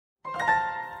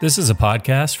This is a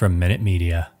podcast from Minute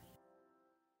Media.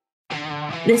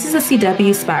 This is a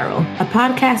CW Spiral, a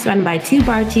podcast run by two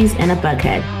Barchies and a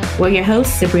Bughead. We're your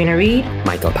hosts, Sabrina Reed,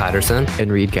 Michael Patterson,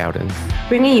 and Reed Gowden,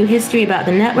 bringing you history about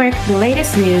the network, the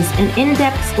latest news, and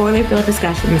in-depth spoiler-filled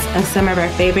discussions of some of our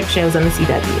favorite shows on the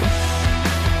CW.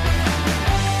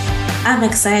 I'm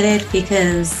excited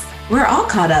because we're all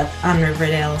caught up on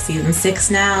Riverdale season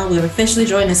 6 now. We've officially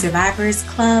joined the Survivors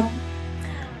Club.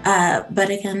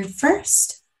 But again,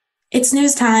 first, it's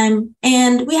news time,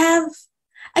 and we have,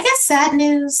 I guess, sad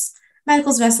news.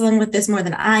 Michael's wrestling with this more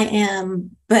than I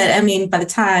am, but I mean, by the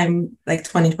time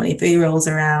 2023 rolls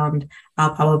around,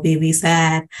 I'll probably be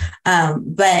sad.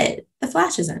 But The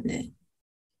Flash is ending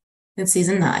in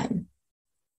season 9.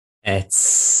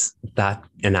 It's that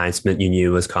announcement you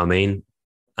knew was coming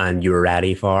and you were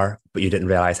ready for, but you didn't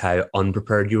realize how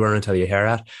unprepared you were until you hear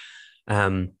it.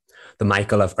 The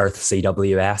Michael of Earth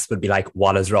CWS would be like,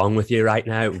 what is wrong with you right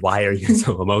now? Why are you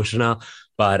so emotional?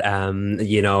 But,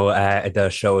 the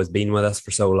show has been with us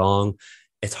for so long.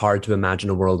 It's hard to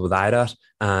imagine a world without it.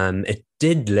 It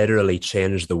did literally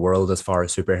change the world as far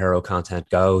as superhero content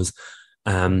goes.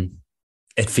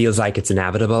 It feels like it's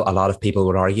inevitable. A lot of people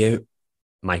would argue,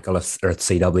 Michael of Earth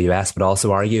CWS would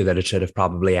also argue that it should have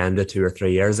probably ended 2 or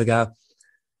 3 years ago.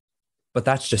 But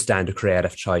that's just down to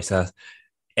creative choices.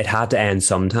 It had to end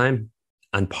sometime.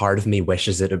 And part of me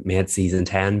wishes it had made season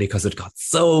 10 because it got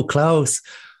so close.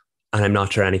 And I'm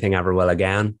not sure anything ever will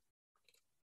again.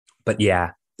 But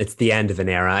yeah, it's the end of an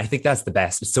era. I think that's the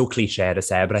best. It's so cliche to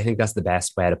say, but I think that's the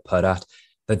best way to put it.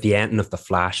 That the ending of The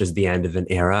Flash is the end of an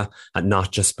era. And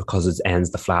not just because it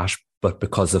ends The Flash, but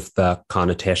because of the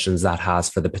connotations that has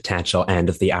for the potential end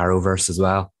of the Arrowverse as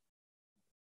well.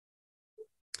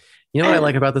 You know what I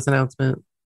like about this announcement?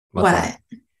 What?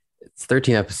 It's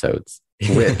 13 episodes,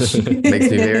 which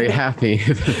makes me very happy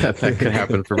that could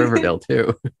happen for Riverdale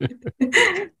too.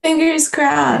 Fingers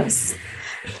crossed.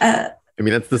 I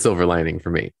mean, that's the silver lining for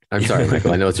me. I'm sorry,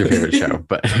 Michael. I know it's your favorite show,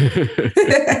 but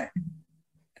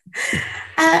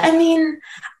I mean,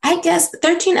 I guess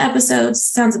 13 episodes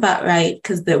sounds about right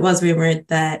because there was rumored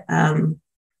that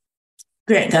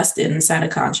Grant Gustin signed a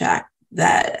contract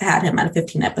that had him at a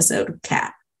 15 episode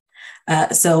cap.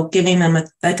 So giving them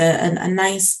a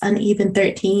nice uneven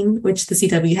 13, which the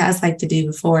CW has liked to do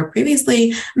before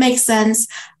previously, makes sense.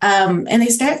 And they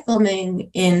start filming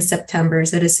in September,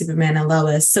 so does Superman and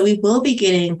Lois. So we will be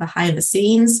getting behind the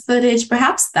scenes footage.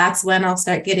 Perhaps that's when I'll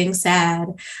start getting sad.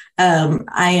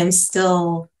 I am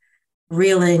still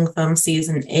reeling from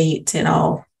season 8 and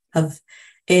all of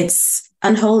its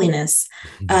unholiness.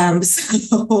 But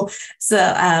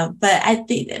I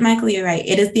think, Michael, you're right.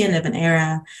 It is the end of an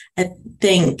era. I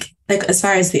think, as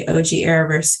far as the OG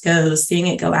Arrowverse goes, seeing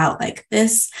it go out like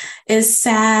this is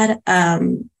sad.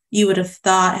 You would have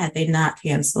thought, had they not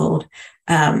canceled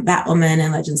Batwoman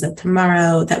and Legends of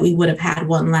Tomorrow, that we would have had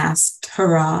one last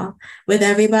hurrah with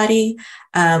everybody.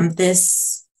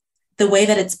 The way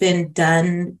that it's been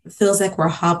done feels like we're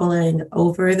hobbling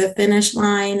over the finish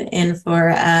line. And for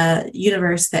a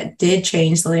universe that did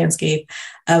change the landscape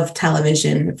of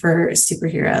television for the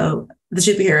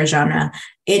superhero genre,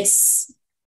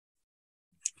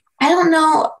 I don't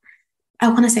know. I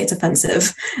want to say it's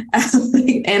offensive.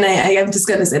 And I'm just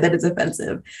going to say that it's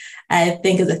offensive. I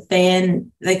think as a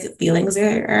fan, feelings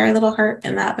are a little hurt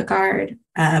in that regard.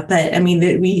 But I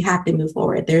mean, we have to move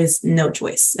forward. There is no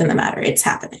choice in the matter. It's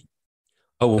happening.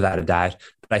 Oh, without a doubt.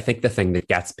 But I think the thing that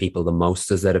gets people the most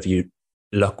is that if you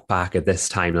look back at this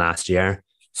time last year,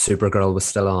 Supergirl was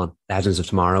still on, Legends of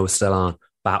Tomorrow was still on,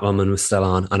 Batwoman was still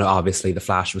on, and obviously The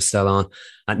Flash was still on.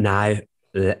 And now,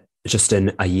 just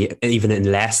in a year, even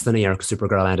in less than a year, because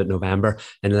Supergirl ended November,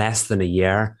 in less than a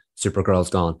year, Supergirl's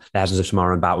gone, Legends of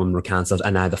Tomorrow and Batwoman were cancelled,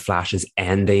 and now The Flash is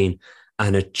ending.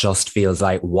 And it just feels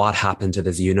like, what happened to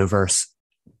this universe?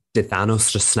 Did Thanos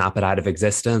just snap it out of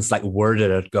existence? Where did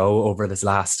it go over this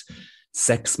last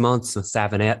 6 months,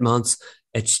 7, 8 months?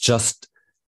 It's just,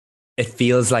 it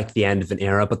feels like the end of an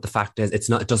era, but the fact is it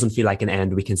doesn't feel like an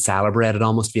end we can celebrate. It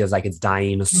almost feels like it's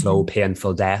dying a slow,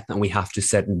 painful death, and we have to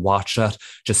sit and watch it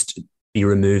just be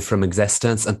removed from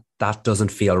existence. And that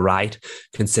doesn't feel right,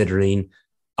 considering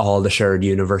all the shared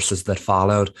universes that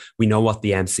followed. We know what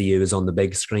the MCU is on the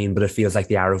big screen, but it feels like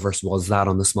the Arrowverse was that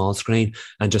on the small screen.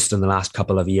 And just in the last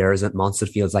couple of years and months, it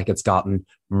feels like it's gotten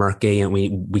murky, and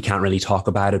we can't really talk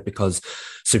about it because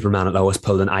Superman and Lois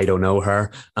pulled an I don't know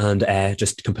her and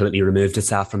just completely removed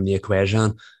itself from the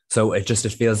equation. So it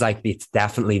feels like it's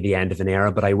definitely the end of an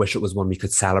era, but I wish it was one we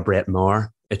could celebrate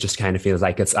more. It just kind of feels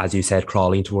like it's, as you said,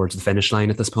 crawling towards the finish line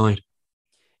at this point.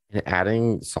 And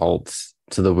adding salt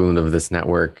to the wound of this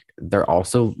network, they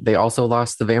also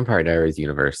lost the Vampire Diaries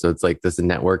universe. So it's like this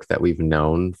network that we've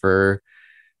known for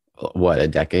what, a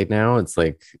decade now. It's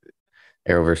like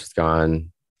Arrowverse is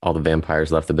gone, all the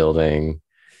vampires left the building.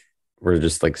 We're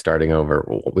just like starting over.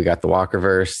 We got the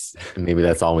Walkerverse, and maybe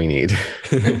that's all we need.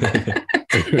 We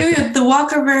have the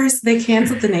Walkerverse. They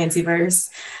canceled the Nancyverse,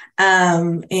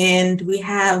 and we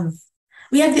have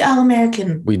the All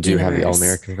American. We do universe. have the All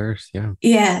American verse, yeah.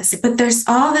 Yes, but there's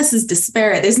all this is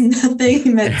disparate. There's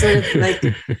nothing that sort of like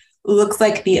looks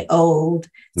like the old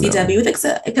CW,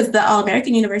 except because the All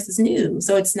American universe is new,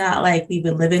 so it's not like we've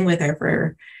been living with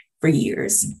her for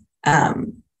years.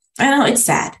 I know it's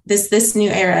sad. This new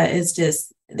era is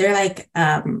just, they're like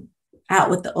out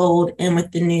with the old and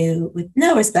with the new, with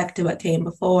no respect to what came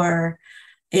before.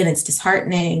 And it's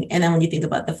disheartening. And then when you think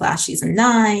about The Flash season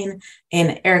 9,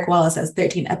 and Eric Wallace has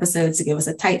 13 episodes to give us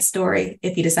a tight story.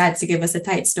 If he decides to give us a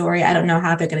tight story, I don't know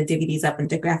how they're going to divvy these up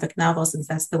into graphic novels, since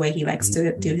that's the way he likes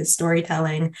to do his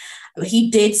storytelling. But he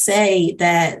did say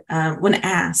that when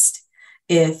asked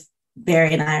if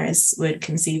Barry and Iris would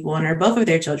conceive one or both of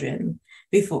their children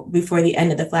before the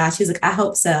end of The Flash, he's like, I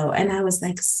hope so. And I was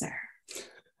like, sir,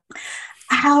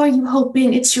 how are you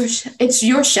hoping? It's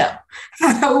your show.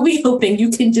 How are we hoping you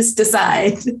can just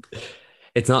decide?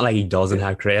 It's not like he doesn't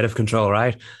have creative control,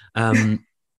 right? I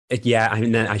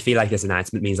feel like this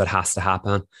announcement means that has to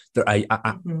happen.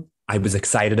 I was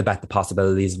excited about the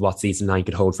possibilities of what season 9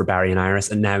 could hold for Barry and Iris,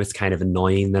 and now it's kind of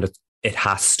annoying that it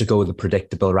has to go the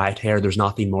predictable route here. There's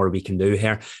nothing more we can do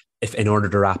here. If in order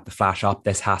to wrap the Flash up,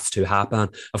 this has to happen.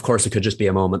 Of course, it could just be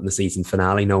a moment in the season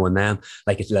finale, knowing them,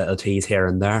 like a little tease here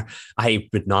and there. I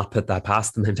would not put that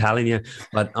past them, I'm telling you.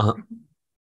 But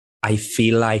I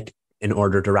feel like in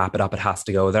order to wrap it up, it has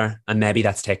to go there. And maybe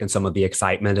that's taken some of the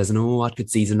excitement as, what could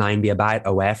season 9 be about,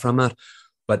 away from it.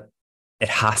 But it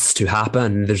has to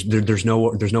happen. There's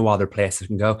no other place it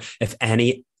can go. If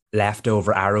any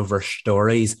leftover Arrowverse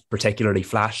stories, particularly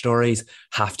Flash stories,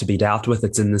 have to be dealt with,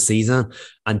 it's in the season.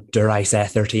 And dare I say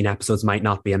 13 episodes might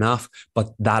not be enough,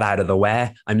 but that out of the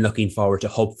way, I'm looking forward to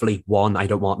hopefully one, I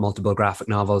don't want multiple graphic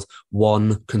novels,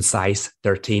 one concise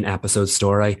 13 episode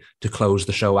story to close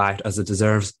the show out as it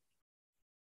deserves.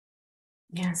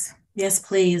 Yes,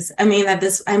 please. I mean,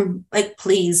 I'm like,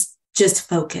 please just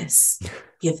focus.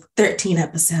 You have 13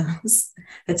 episodes.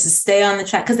 Let's just stay on the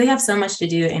track, because they have so much to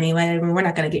do anyway. I mean, we're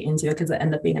not going to get into it because it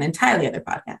end up being an entirely other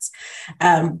podcast.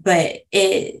 But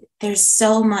there's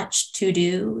so much to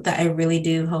do that I really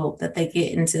do hope that they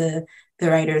get into the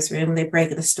writer's room, they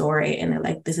break the story, and they're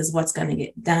like, this is what's going to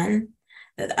get done.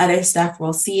 The other stuff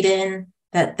will seed in,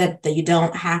 that you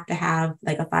don't have to have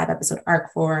like a 5-episode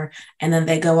arc for, and then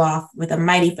they go off with a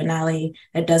mighty finale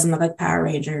that doesn't look like Power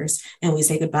Rangers, and we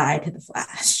say goodbye to the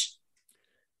Flash.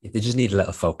 They just need a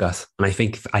little focus. And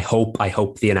I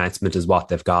hope the announcement is what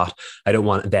they've got.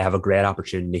 They have a great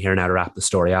opportunity here now to wrap the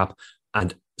story up.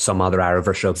 And some other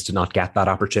Arrowverse shows did not get that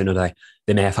opportunity.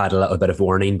 They may have had a little bit of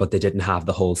warning, but they didn't have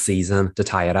the whole season to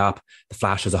tie it up. The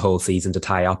Flash has a whole season to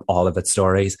tie up all of its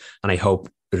stories. And I hope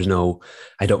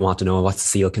I don't want to know what the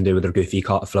Seal can do with their goofy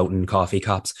floating coffee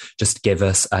cups. Just give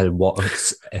us a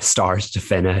start to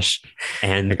finish.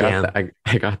 And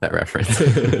I got that reference.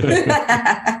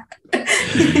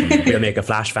 We'll make a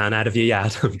Flash fan out of you, yeah.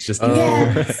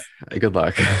 Good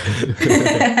luck.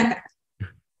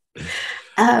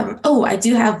 I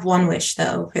do have one wish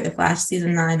though for the Flash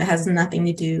season 9 that has nothing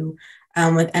to do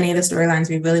with any of the storylines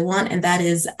we really want, and that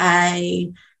is,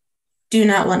 I do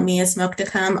not want Mia Smoke to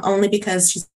come, only because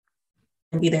she's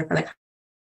going to be there for like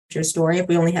your story. If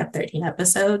we only have 13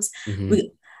 episodes,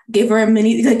 we give her a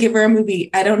movie.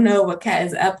 I don't know what Kat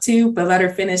is up to, but let her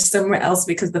finish somewhere else,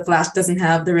 because the Flash doesn't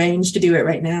have the range to do it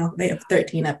right now. They have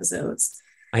 13 episodes.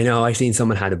 I know. I've seen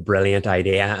someone had a brilliant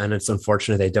idea, and it's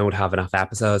unfortunate they don't have enough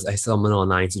episodes. Someone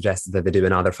online suggested that they do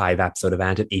another 5-episode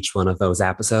event, and each one of those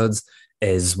episodes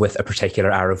is with a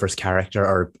particular Arrowverse character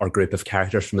or group of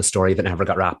characters from a story that never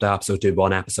got wrapped up. So do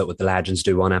one episode with the Legends,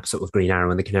 do one episode with Green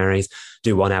Arrow and the Canaries,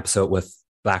 do one episode with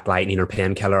Black Lightning or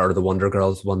Painkiller or the Wonder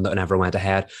Girls, one that never went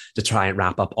ahead, to try and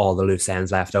wrap up all the loose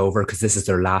ends left over, because this is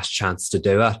their last chance to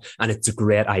do it. And it's a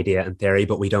great idea in theory,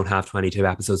 but we don't have 22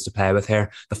 episodes to play with here.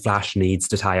 The Flash needs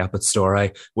to tie up its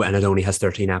story, and it only has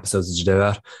 13 episodes to do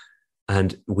it.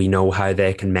 And we know how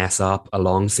they can mess up a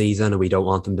long season, and we don't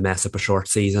want them to mess up a short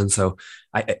season. So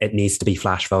it needs to be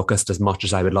Flash focused, as much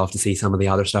as I would love to see some of the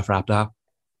other stuff wrapped up.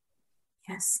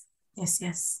 Yes.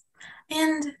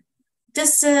 And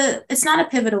just it's not a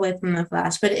pivot away from the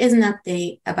Flash, but it is an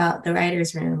update about the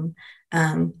writer's room.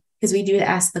 Because we do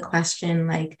ask the question,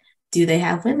 like, do they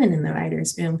have women in the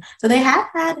writers' room? So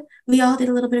we all did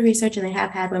a little bit of research, and they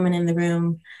have had women in the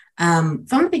room from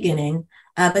the beginning.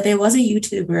 But there was a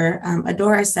YouTuber,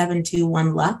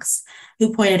 Adora721 Lux,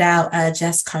 who pointed out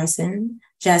Jess Carson.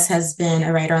 Jess has been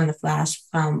a writer on The Flash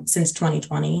since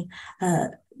 2020.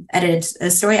 Edited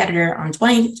a story editor on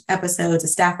 20 episodes, a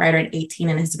staff writer at 18,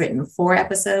 and has written 4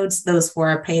 episodes. Those 4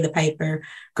 are Pay the Piper,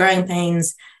 Growing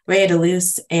Pains, Raya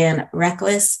DeLuce, and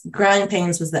Reckless. Growing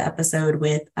Pains was the episode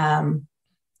with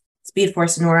Speed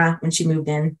Force Nora when she moved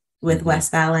in with Wes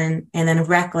Fallon. And then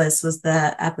Reckless was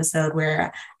the episode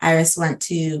where Iris went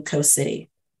to Coast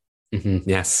City.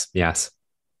 Yes.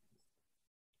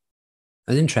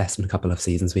 An interesting couple of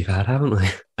seasons we've had, haven't we?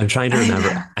 I'm trying to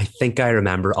remember. I think I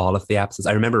remember all of the episodes.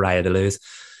 I remember Raya DeLuce.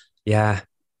 Yeah.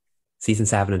 Season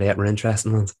 7 and 8 were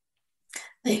interesting ones.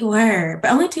 They were.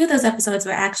 But only 2 of those episodes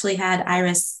were actually had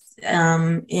Iris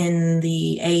in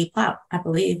the A plot, I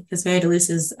believe, because Raya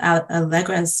DeLuce's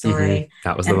Allegra's story.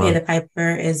 That was and the one. Pay the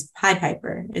Piper is Pied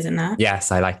Piper, is it not?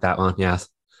 Yes, I like that one. Yes.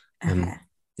 Okay.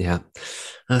 Yeah.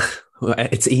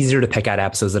 It's easier to pick out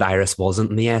episodes that Iris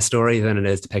wasn't in the A story than it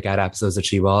is to pick out episodes that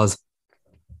she was.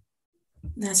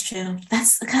 That's true.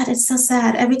 God, it's so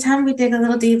sad. Every time we dig a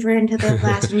little deeper into the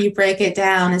Flash and you break it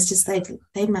down, it's just like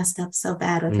they messed up so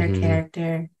bad with her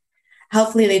character.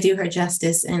 Hopefully they do her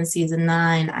justice in season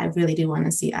 9. I really do want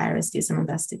to see Iris do some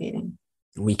investigating.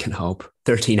 We can hope.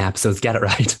 13 episodes, get it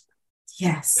right.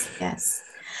 Yes.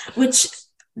 Which,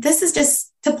 this is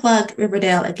just to plug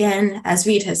Riverdale again. As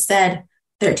Reed has said,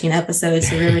 13 episodes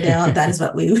for Riverdale. That is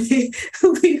what we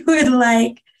would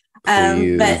like.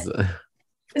 But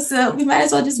so we might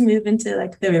as well just move into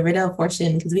like the Riverdale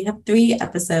portion, because we have 3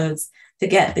 episodes to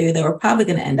get through that we're probably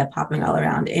going to end up hopping all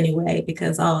around anyway,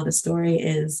 because all of the story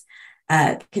is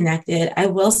connected. I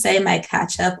will say my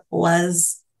catch up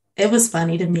was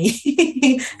funny to me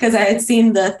because I had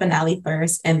seen the finale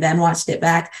first and then watched it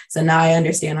back. So now I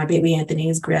understand why baby Anthony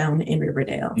is grown in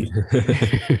Riverdale.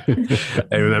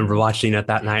 I remember watching it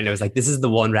that night and I was like, this is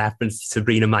the one reference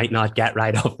Sabrina might not get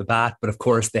right off the bat. But of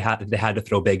course they had to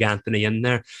throw big Anthony in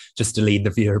there just to lead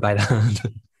the viewer by the hand.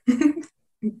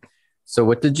 So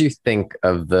what did you think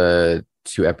of the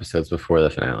 2 episodes before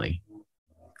the finale?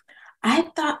 I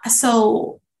thought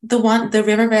so. The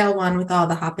Riverdale one with all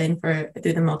the hopping through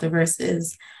the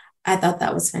multiverses, I thought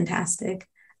that was fantastic.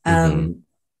 Tabitha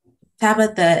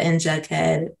and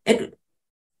Jughead,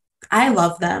 I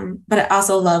love them, but I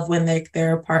also love when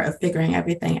they're a part of figuring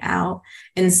everything out.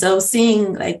 And so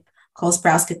seeing like Cole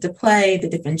Sprouse get to play the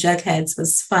different Jugheads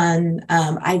was fun.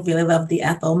 I really loved the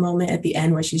Ethel moment at the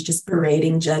end where she's just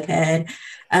berating Jughead.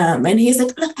 And he's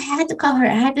like, look, I had to call her.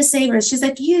 I had to save her. She's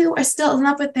like, you are still in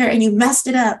love with her and you messed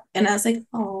it up. And I was like,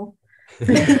 oh,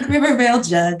 Rivervale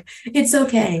Jug. It's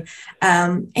okay.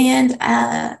 And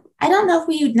I don't know if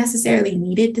we necessarily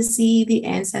needed to see the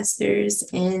ancestors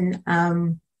in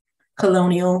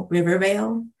colonial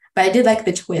Rivervale, but I did like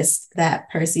the twist that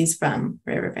Percy's from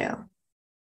Rivervale.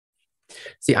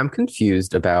 See, I'm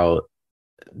confused about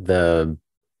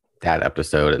that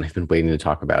episode, and I've been waiting to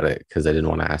talk about it because I didn't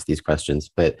want to ask these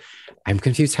questions, but I'm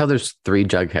confused how there's 3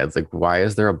 Jugheads. Like, why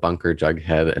is there a Bunker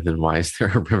Jughead, and then why is there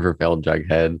a Rivervale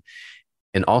Jughead?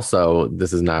 And also,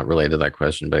 this is not related to that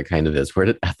question, but it kind of is. Where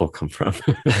did Ethel come from?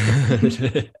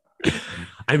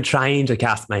 I'm trying to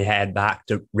cast my head back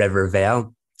to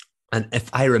Rivervale, and if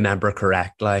I remember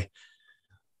correctly,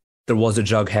 there was a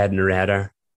Jughead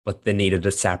narrator, but they needed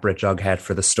a separate Jughead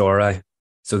for the story.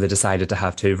 So they decided to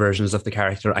have 2 versions of the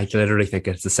character. I literally think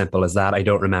it's as simple as that. I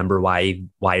don't remember why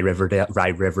Rivervale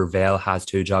has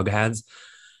 2 Jugheads.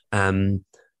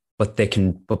 But they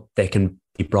can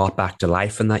be brought back to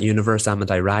life in that universe. Am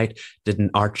I right?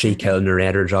 Didn't Archie kill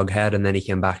narrator Jughead and then he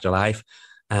came back to life?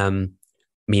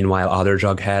 Meanwhile, other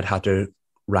Jughead had to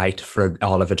write for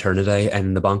all of eternity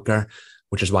in the bunker,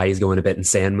 which is why he's going a bit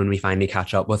insane when we finally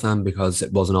catch up with him, because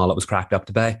it wasn't all it was cracked up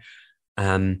to be.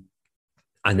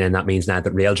 And then that means now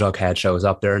that real Jughead shows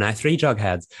up. There are now 3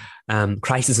 Jugheads.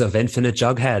 Crisis of Infinite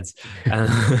Jugheads.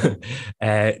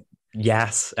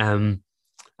 Yes.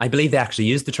 I believe they actually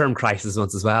used the term crisis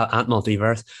once as well, and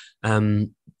multiverse.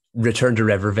 Return to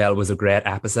Rivervale was a great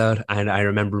episode. And I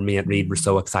remember me and Reed were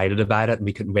so excited about it and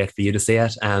we couldn't wait for you to see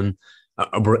it. I'm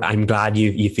glad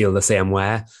you feel the same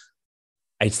way.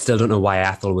 I still don't know why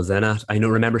Ethel was in it. I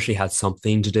remember she had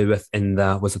something to do with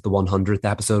was it the 100th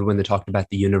episode when they talked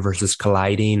about the universes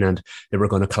colliding and they were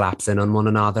going to collapse in on one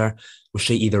another? Was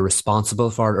she either responsible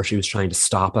for it or she was trying to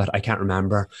stop it? I can't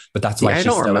remember, but that's why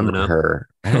she's still in the know.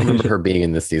 I don't remember her being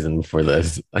in this season before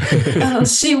this. Oh,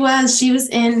 she was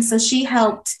in. So she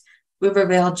helped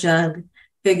Rivervale Jug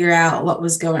figure out what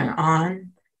was going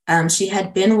on. She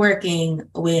had been working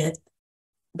with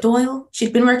Doyle.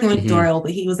 She'd been working with Doyle,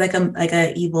 but he was like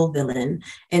a evil villain.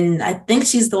 And I think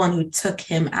she's the one who took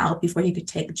him out before he could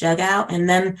take Jug out. And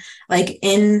then like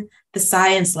in the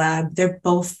science lab, they're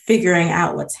both figuring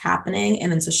out what's happening.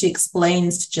 And then so she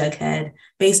explains to Jughead,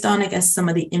 based on, I guess, some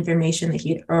of the information that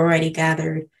he had already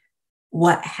gathered,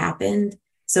 what happened.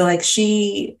 So like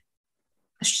she's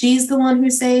the one who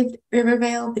saved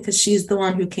Rivervale because she's the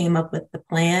one who came up with the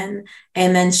plan.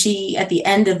 And then she, at the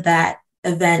end of that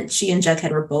event, she and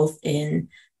Jughead were both in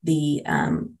the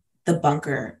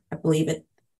bunker. I believe at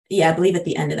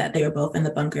the end of that they were both in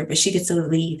the bunker, but she gets to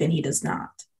leave and he does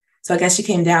not. So I guess she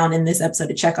came down in this episode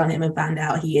to check on him and found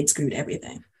out he had screwed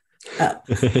everything up.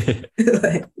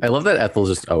 I love that Ethel's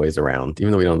just always around,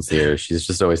 even though we don't see her. She's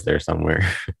just always there somewhere.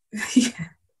 Yeah.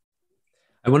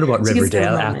 I wonder what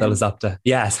Riverdale Ethel is up to.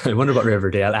 Yes, I wonder what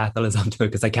Riverdale Ethel is up to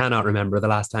because I cannot remember the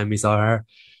last time we saw her.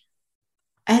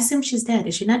 I assume she's dead.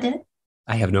 Is she not dead?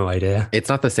 I have no idea. It's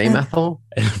not the same Ethel?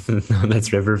 No,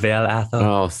 that's Riverdale Ethel.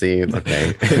 Oh, see,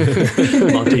 okay.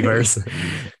 Multiverse.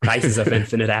 Crisis of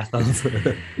Infinite Ethels.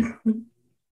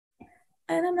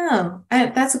 I don't know.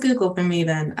 That's a Google for me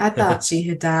then. I thought she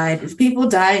had died. People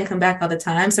die and come back all the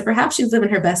time. So perhaps she's living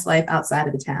her best life outside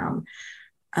of the town.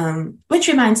 Which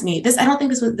reminds me, I don't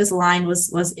think this line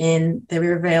was in the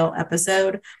Riverdale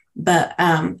episode, but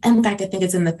in fact I think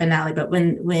it's in the finale. But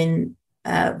when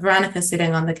Veronica's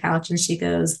sitting on the couch and she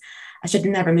goes, "I should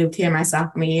have never moved here my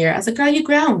sophomore year." I was like, "Girl, you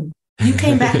grown. You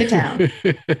came back to town."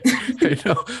 I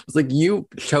know. I was like, you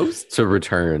chose to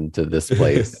return to this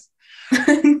place.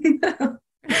 No.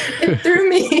 It threw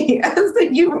me. I was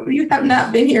like, you have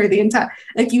not been here the entire,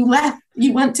 like you left,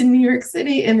 you went to New York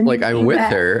City and like I'm with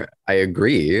her. I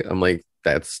agree. I'm like,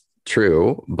 that's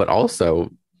true, but also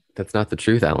that's not the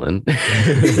truth, Ellen.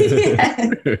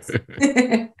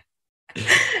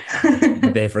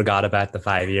 They forgot about the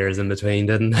 5 years in between,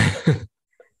 didn't they?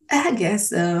 I guess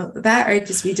so. That or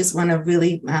we just want to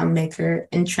really make her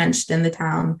entrenched in the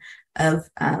town of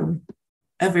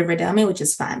Riverdale. I mean, which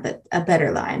is fine, but a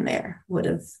better line there would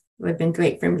have been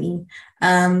great for me.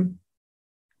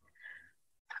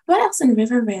 What else in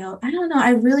Riverdale? I don't know.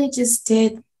 I really just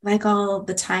did like all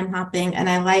the time hopping, and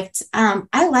I liked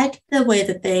the way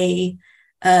that they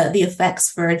the effects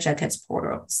for Jughead's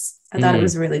portals. I thought it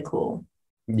was really cool.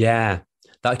 Yeah,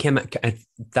 that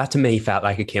to me felt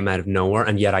like it came out of nowhere,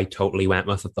 and yet I totally went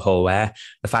with it the whole way.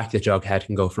 The fact that Jughead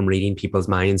can go from reading people's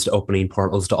minds to opening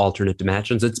portals to alternate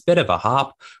dimensions, it's a bit of a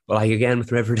hop, but like again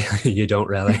with Riverdale, you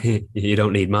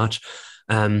don't need much.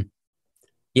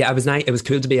 Yeah, it was nice. It was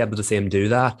cool to be able to see him do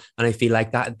that. And I feel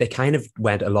like that they kind of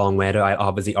went a long way to,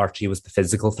 obviously Archie was the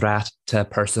physical threat to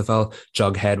Percival.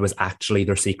 Jughead was actually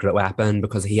their secret weapon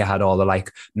because he had all the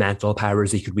like mental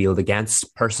powers he could wield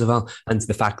against Percival. And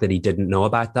the fact that he didn't know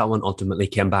about that one ultimately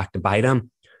came back to bite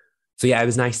him. So yeah, it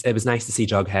was nice. It was nice to see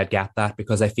Jughead get that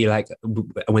because I feel like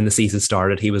when the season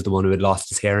started, he was the one who had lost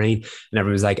his hearing and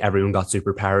everyone got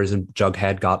superpowers and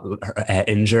Jughead got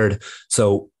injured.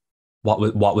 So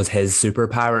what was his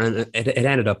superpower, and it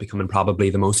ended up becoming probably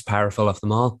the most powerful of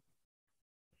them all.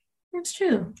 That's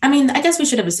true. I mean, I guess we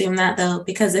should have assumed that though,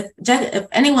 because if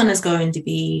anyone is going to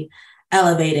be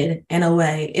elevated in a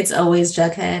way, it's always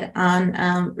Jughead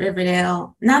on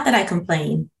Riverdale. Not that I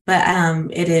complain, but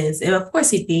it is. Of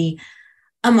course, he'd be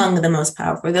among the most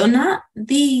powerful, though not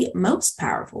the most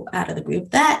powerful out of the group.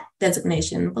 That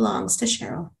designation belongs to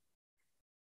Cheryl.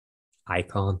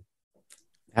 Icon.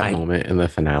 That moment in the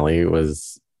finale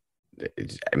was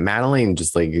Madeline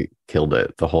just like killed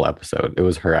it the whole episode. It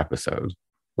was her episode.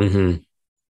 Mm-hmm.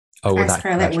 Oh, our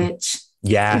Scarlet Witch.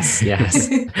 Yes.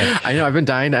 I know. I've been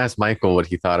dying to ask Michael what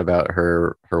he thought about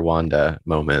her Wanda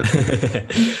moment.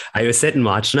 I was sitting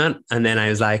watching it, and then I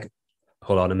was like,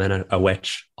 "Hold on a minute! A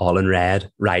witch, all in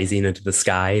red, rising into the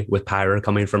sky with power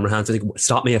coming from her hands." I was like,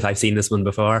 stop me if I've seen this one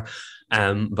before.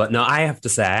 But no, I have to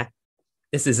say,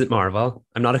 this isn't Marvel.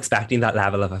 I'm not expecting that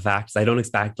level of effects. I don't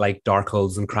expect like dark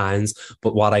holes and crowns.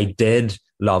 But what I did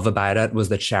love about it was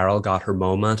that Cheryl got her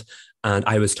moment, and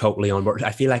I was totally on board.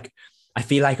 I feel like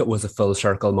it was a full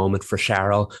circle moment for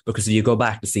Cheryl because if you go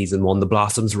back to season 1, the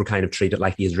Blossoms were kind of treated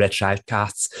like these rich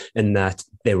outcasts in that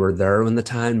they were there in the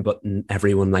town, but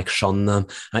everyone like shunned them.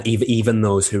 And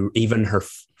even her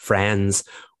friends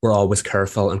were always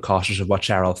careful and cautious of what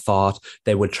Cheryl thought.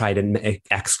 They would try to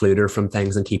exclude her from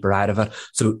things and keep her out of it.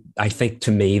 So I think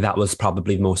to me, that was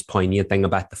probably the most poignant thing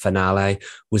about the finale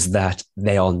was that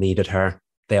they all needed her.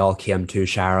 They all came to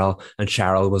Cheryl, and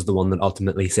Cheryl was the one that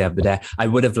ultimately saved the day. I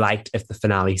would have liked if the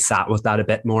finale sat with that a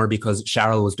bit more because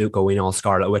Cheryl was going all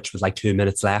Scarlet Witch with like 2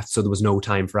 minutes left. So there was no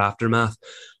time for aftermath.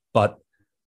 But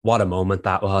what a moment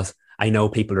that was. I know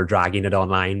people are dragging it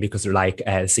online because they're like,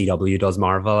 CW does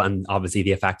Marvel, and obviously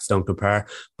the effects don't compare.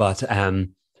 But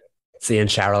seeing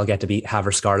Cheryl get to have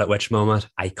her Scarlet Witch moment,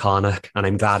 iconic, and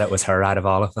I'm glad it was her out of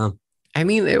all of them. I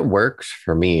mean, it works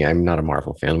for me. I'm not a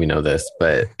Marvel fan, we know this,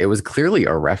 but it was clearly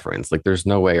a reference. Like, there's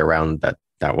no way around that.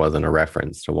 That wasn't a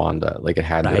reference to Wanda. Like, it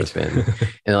had to have been.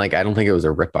 And like, I don't think it was a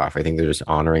ripoff. I think they're just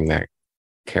honoring that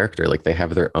character. Like, they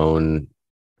have their own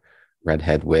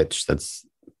redhead witch that's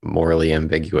morally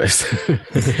ambiguous.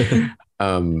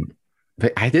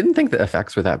 But I didn't think the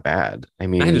effects were that bad. I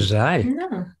mean,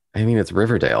 No. I mean, it's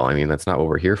Riverdale. I mean, that's not what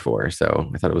we're here for.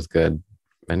 So I thought it was good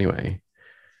anyway.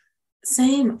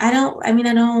 Same. I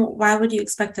don't, why would you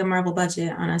expect a Marvel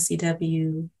budget on a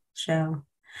CW show?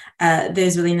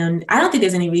 There's really I don't think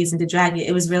there's any reason to drag it.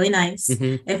 It was really nice.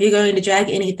 If you're going to drag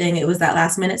anything, it was that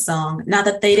last minute song. Not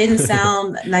that they didn't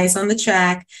sound nice on the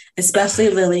track, especially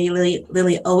Lily.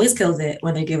 Lily always kills it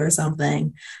when they give her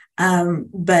something.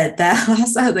 But that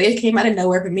last song, it came out of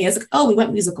nowhere for me. I was like, oh, we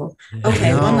went musical.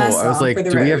 Okay, one last song. I was like, for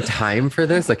the do road. we have time for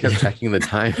this? I kept checking the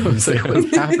time. I was like,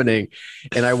 what's happening?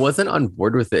 And I wasn't on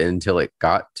board with it until it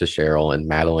got to Cheryl, and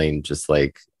Madeline just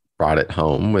like brought it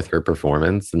home with her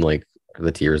performance and like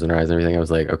the tears in her eyes and everything. I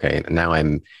was like, okay, now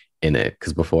I'm in it.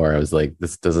 Because before I was like,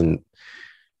 this doesn't,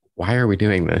 why are we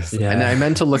doing this? Yeah. And I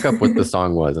meant to look up what the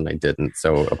song was and I didn't.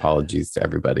 So apologies to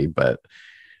everybody, but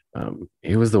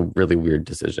it was a really weird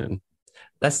decision.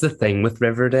 That's the thing with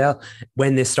Riverdale.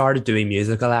 When they started doing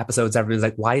musical episodes, everyone's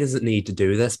like, why does it need to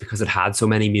do this? Because it had so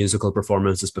many musical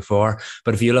performances before.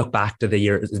 But if you look back to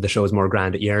the show's more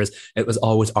grand years, it was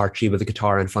always Archie with a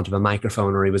guitar in front of a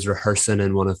microphone, or he was rehearsing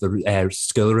in one of the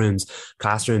schoolrooms,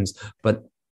 classrooms. But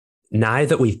now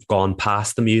that we've gone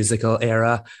past the musical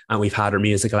era and we've had our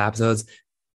musical episodes,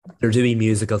 they're doing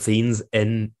musical scenes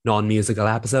in non-musical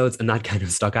episodes, and that kind of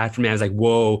stuck out for me. I was like,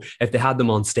 whoa, if they had them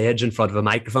on stage in front of a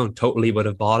microphone, totally would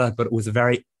have bought it. But it was a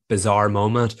very bizarre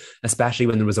moment, especially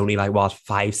when there was only like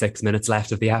 5-6 minutes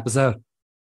left of the episode.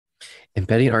 And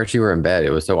Betty and Archie were in bed. It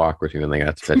was so awkward when they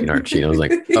got to Betty and Archie. And I was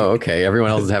like, oh, okay. Everyone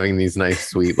else is having these nice,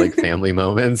 sweet, like family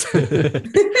moments.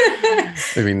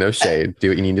 I mean, no shade. Do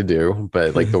what you need to do.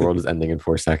 But like the world is ending in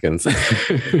 4 seconds.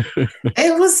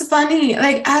 It was funny.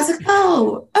 Like, I was like,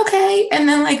 oh, okay. And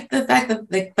then like the fact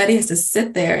that like Betty has to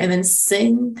sit there and then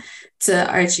sing to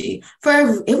Archie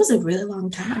it was a really long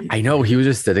time. I know. He was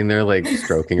just sitting there like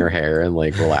stroking her hair and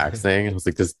like relaxing. I was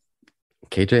like, does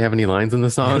KJ have any lines in the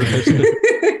song?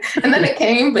 And then it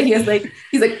came, but he's like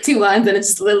 2 lines and it's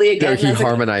just Lily again. No, he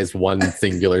harmonized one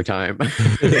singular time. And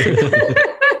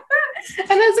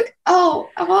I was like, oh,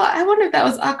 well, I wonder if that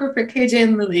was awkward for KJ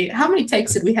and Lily. How many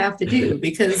takes did we have to do?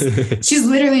 Because she's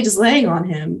literally just laying on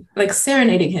him, like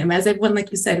serenading him, as everyone,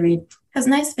 like you said, Reed, has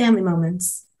nice family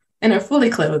moments and are fully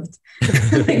clothed.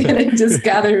 They're gonna just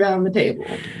gather around the table.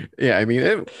 Yeah, I mean,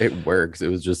 it works. It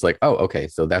was just like, oh, okay,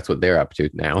 so that's what they're up to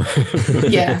now.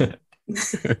 Yeah.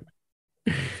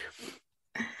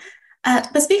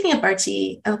 But speaking of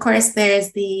Archie, of course,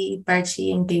 there's the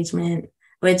Archie engagement,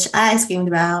 which I screamed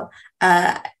about.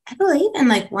 I believe in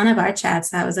like one of our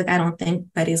chats, I was like, I don't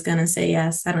think Betty's going to say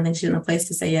yes. I don't think she's in a place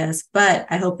to say yes, but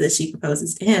I hope that she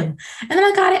proposes to him. And then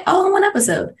I got it all in one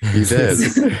episode. You did.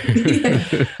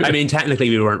 Yeah. I mean, technically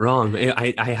we weren't wrong.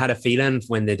 I had a feeling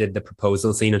when they did the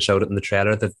proposal scene and showed it in the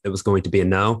trailer that it was going to be a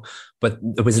no, but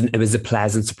it was a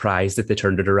pleasant surprise that they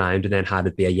turned it around and then had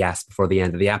it be a yes before the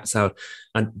end of the episode.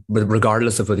 And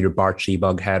regardless of whether you're Barchi,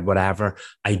 Bughead, whatever,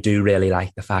 I do really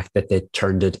like the fact that they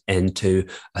turned it into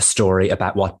a story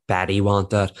about what Betty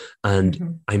wanted.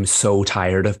 And I'm so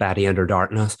tired of Betty and her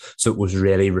darkness. So it was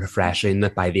really refreshing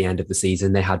that by the end of the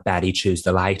season, they had Betty choose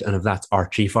the light. And if that's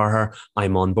Archie for her,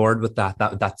 I'm on board with that.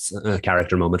 That's a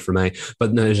character moment for me.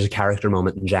 But no, there's a character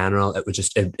moment in general. It was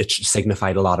just, it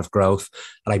signified a lot of growth.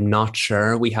 And I'm not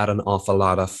sure we had an awful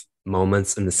lot of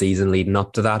moments in the season leading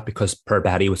up to that because poor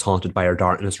Betty was haunted by her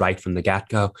darkness right from the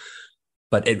get-go.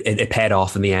 But it paid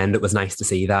off in the end. It was nice to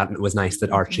see that. And it was nice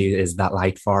that Archie is that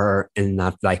light for her in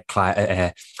that like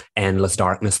endless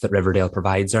darkness that Riverdale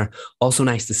provides her. Also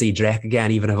nice to see Drake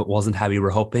again, even if it wasn't how we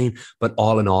were hoping. But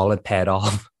all in all, it paid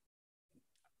off.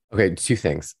 Okay, 2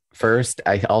 things. First,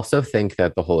 I also think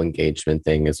that the whole engagement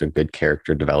thing is a good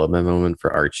character development moment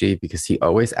for Archie because he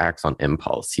always acts on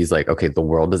impulse. He's like, okay, the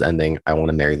world is ending. I want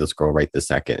to marry this girl right this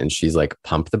second. And she's like,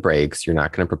 pump the brakes. You're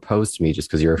not going to propose to me just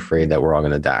because you're afraid that we're all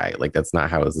going to die. Like, that's not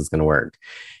how this is going to work.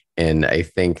 And I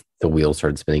think the wheel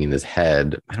started spinning in his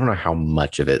head. I don't know how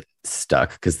much of it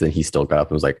stuck because then he still got up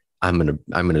and was like, I'm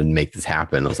gonna make this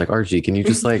happen. I was like, Archie, can you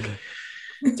just like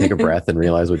take a breath and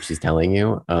realize what she's telling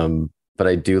you? But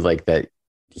I do like that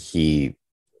he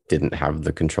didn't have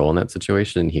the control in that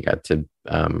situation. He got to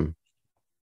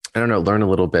I don't know, learn a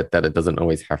little bit that it doesn't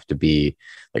always have to be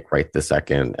like right this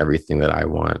second, everything that I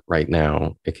want right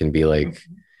now. It can be like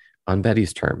on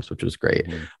Betty's terms, which was great.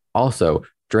 Mm-hmm. Also,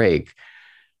 Drake.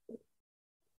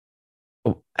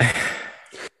 Where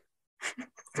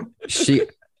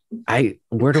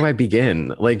do I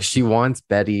begin? Like, she wants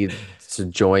Betty to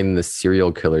join the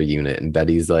serial killer unit, and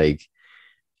Betty's like,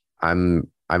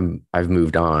 I've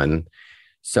moved on.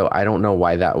 So I don't know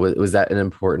why that was that an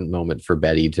important moment for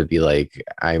Betty to be like,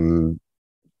 I'm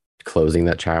closing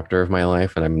that chapter of my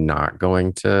life and I'm not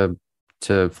going to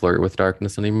flirt with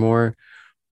darkness anymore?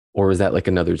 Or was that like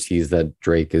another tease that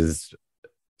Drake is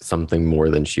something more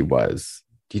than she was?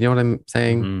 Do you know what I'm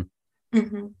saying? Mm-hmm.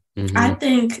 Mm-hmm. Mm-hmm. I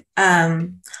think I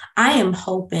am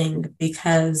hoping,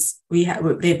 because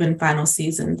they've been final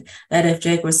seasoned, that if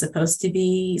Jake was supposed to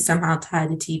be somehow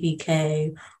tied to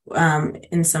TBK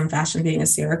in some fashion, being a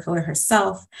serial killer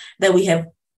herself, that we have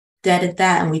deaded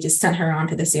that and we just sent her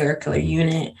onto the serial killer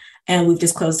unit and we've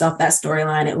just closed off that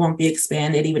storyline. It won't be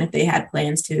expanded, even if they had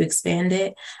plans to expand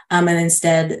it. And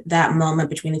instead, that moment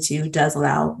between the two does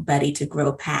allow Betty to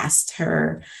grow past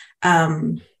her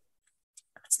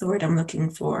what's the word I'm looking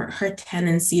for? Her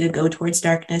tendency to go towards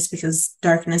darkness, because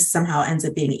darkness somehow ends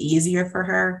up being easier for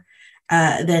her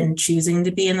than choosing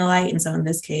to be in the light. And so in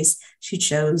this case, she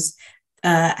chose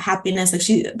happiness.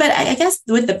 But I guess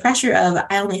with the pressure of,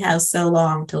 I only have so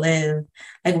long to live,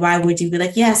 like, why would you be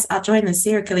like, yes, I'll join the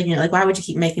serial killer unit? Like, why would you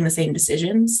keep making the same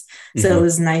decisions? Mm-hmm. So it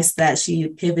was nice that she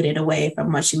pivoted away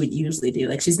from what she would usually do.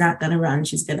 Like, she's not going to run.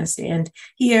 She's going to stand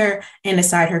here and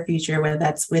decide her future, whether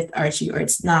that's with Archie or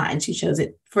it's not. And she chose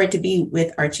it for it to be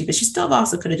with Archie, but she still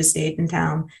also could have just stayed in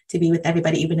town to be with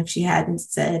everybody, even if she hadn't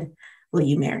said, will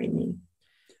you marry me?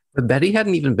 But Betty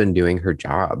hadn't even been doing her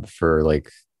job for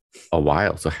like a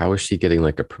while. So how is she getting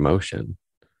like a promotion?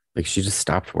 Like, she just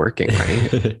stopped working,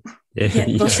 right?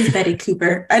 Well, she's Betty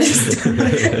Cooper. Which is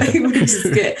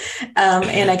good.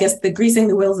 And I guess the greasing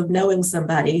the wheels of knowing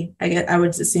somebody, I would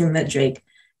assume that Drake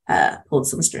pulled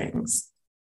some strings.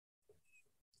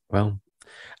 Well,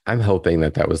 I'm hoping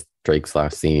that was Drake's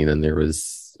last scene and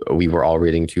we were all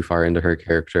reading too far into her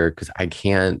character, because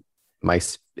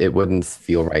it wouldn't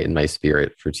feel right in my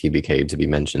spirit for TBK to be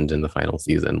mentioned in the final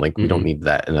season. Like, we don't need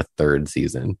that in a third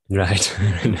season. Right.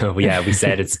 No, yeah, we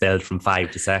said it's spelled from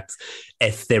 5 to 6.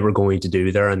 If they were going to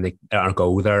do there and they or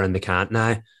go there and they can't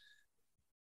now,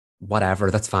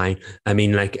 whatever, that's fine. I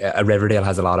mean, like, Riverdale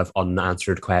has a lot of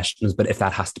unanswered questions, but if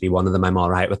that has to be one of them, I'm all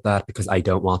right with that, because I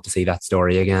don't want to see that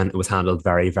story again. It was handled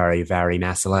very, very, very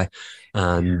messily.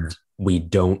 And we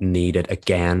don't need it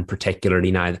again,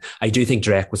 particularly now. I do think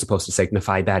Drake was supposed to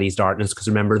signify Betty's darkness, because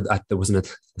remember that there wasn't a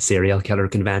serial killer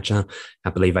convention. I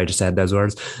can't believe I just said those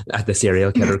words. At the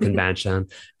serial killer convention,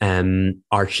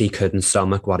 Archie couldn't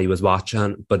stomach what he was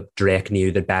watching, but Drake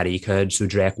knew that Betty could. So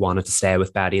Drake wanted to stay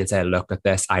with Betty and say, look at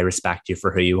this, I respect you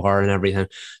for who you are and everything.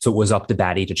 So it was up to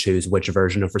Betty to choose which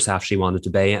version of herself she wanted to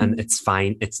be. And it's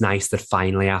fine. It's nice that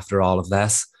finally, after all of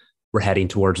this, we're heading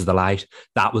towards the light.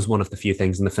 That was one of the few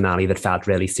things in the finale that felt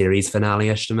really series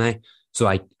finale-ish to me. So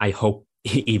I hope,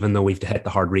 even though we've hit the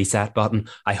hard reset button,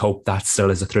 I hope that still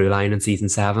is a through line in season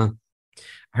 7.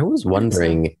 I was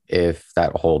wondering if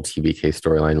that whole TBK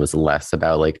storyline was less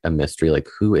about like a mystery, like,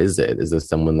 who is it? Is this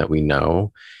someone that we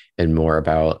know? And more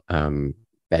about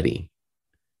Betty,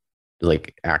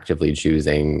 like, actively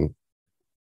choosing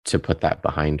to put that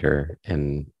behind her.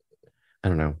 And I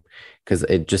don't know, because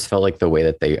it just felt like the way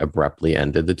that they abruptly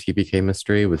ended the TBK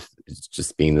mystery with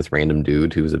just being this random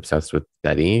dude who was obsessed with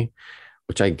Betty,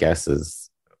 which I guess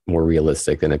is more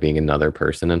realistic than it being another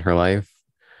person in her life.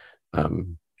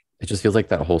 It just feels like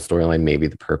that whole storyline, maybe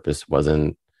the purpose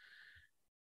wasn't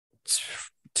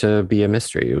to be a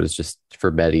mystery. It was just for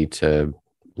Betty to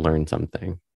learn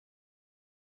something.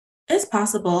 It's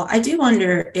possible. I do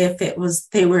wonder if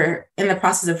they were in the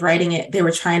process of writing it, they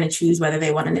were trying to choose whether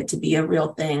they wanted it to be a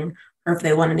real thing or if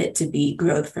they wanted it to be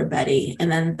growth for Betty. And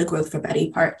then the growth for Betty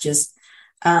part just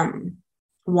won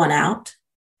out.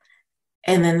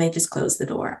 And then they just closed the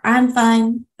door. I'm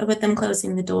fine with them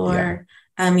closing the door.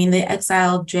 Yeah. I mean, they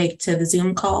exiled Drake to the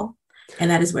Zoom call, and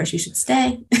that is where she should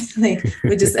stay.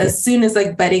 Just as soon as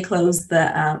like Betty closed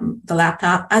the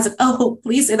laptop, I was like, oh,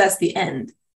 please say that's the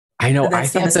end. I know. I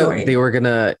thought that they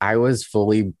were I was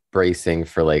fully bracing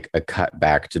for like a cut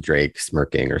back to Drake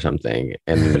smirking or something.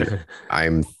 And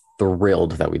I'm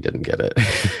thrilled that we didn't get it.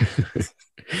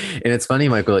 And it's funny,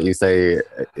 Michael, that you say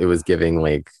it was giving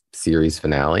like series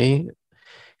finale,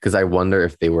 because I wonder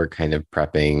if they were kind of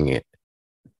prepping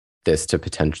this to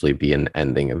potentially be an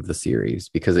ending of the series,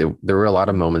 because there were a lot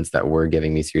of moments that were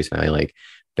giving me series finale, like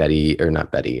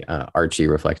Archie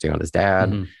reflecting on his dad.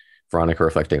 Mm-hmm. Veronica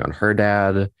reflecting on her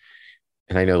dad.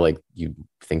 And I know like you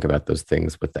think about those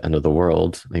things with the end of the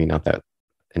world. I mean, not that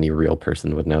any real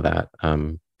person would know that,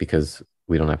 because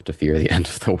we don't have to fear the end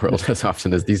of the world as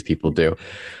often as these people do.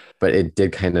 But it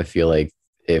did kind of feel like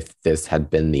if this had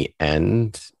been the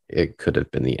end, it could have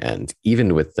been the end,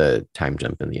 even with the time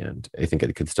jump in the end. I think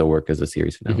it could still work as a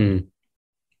series finale. Mm-hmm.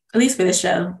 At least for the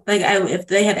show. Like if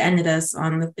they had ended us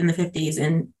in the 50s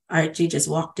and Archie just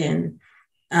walked in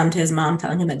to his mom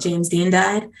telling him that James Dean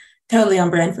died, totally on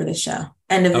brand for the show.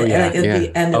 End of the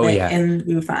end of it, and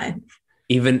we were fine.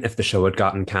 Even if the show had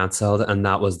gotten cancelled and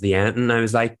that was the end, and I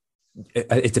was like,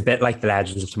 it's a bit like the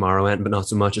Legends of Tomorrow end, but not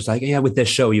so much. It's like, yeah, with this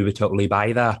show, you would totally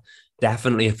buy that.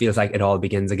 Definitely, it feels like it all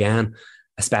begins again,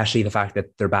 especially the fact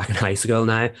that they're back in high school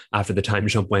now after the time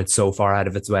jump went so far out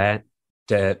of its way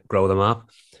to grow them up.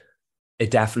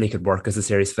 It definitely could work as a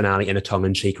series finale in a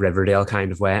tongue-in-cheek Riverdale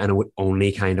kind of way, and it would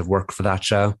only kind of work for that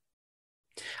show.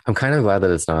 I'm kind of glad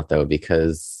that it's not, though,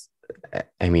 because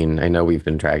I mean, I know we've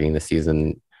been dragging the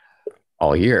season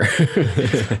all year,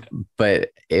 but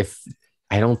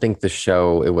I don't think the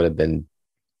show, it would have been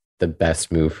the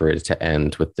best move for it to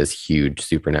end with this huge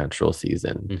supernatural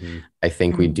season. Mm-hmm. I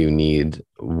think we do need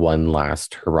one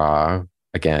last hurrah.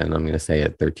 Again, I'm going to say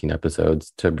it, 13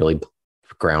 episodes to really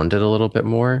ground it a little bit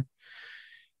more.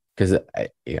 Because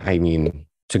I mean,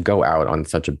 to go out on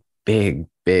such a big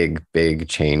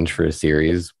change for a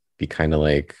series, be kind of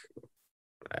like,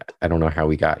 I don't know how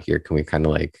we got here. Can we kind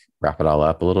of like wrap it all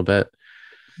up a little bit?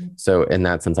 So in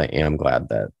that sense, I am glad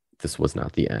that this was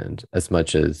not the end, as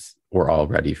much as we're all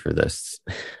ready for this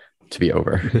to be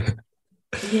over.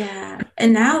 Yeah.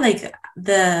 And now like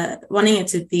the wanting it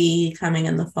to be coming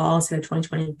in the fall instead of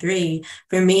 2023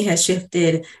 for me has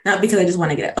shifted, not because I just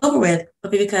want to get it over with,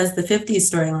 but because the 50s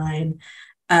storyline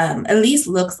at least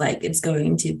looks like it's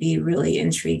going to be really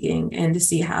intriguing, and to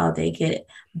see how they get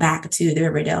back to the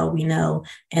Riverdale we know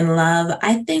and love.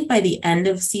 I think by the end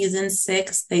of season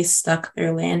 6, they stuck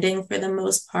their landing for the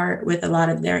most part with a lot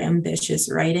of their ambitious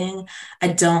writing. I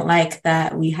don't like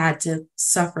that we had to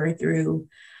suffer through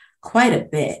quite a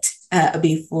bit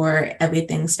before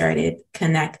everything started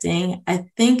connecting. I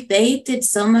think they did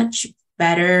so much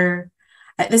better.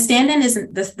 The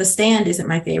stand isn't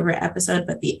my favorite episode,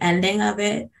 but the ending of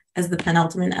it as the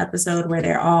penultimate episode where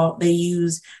they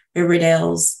use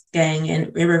Riverdale's gang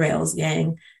and Rivervale's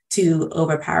gang to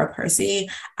overpower Percy.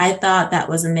 I thought that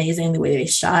was amazing. The way they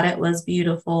shot it was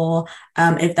beautiful.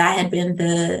 If that had been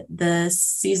the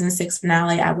season 6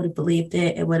 finale, I would have believed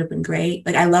it. It would have been great.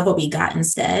 Like, I love what we got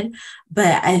instead,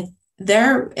 but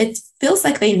it feels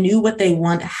like they knew what they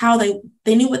want,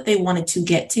 they knew what they wanted to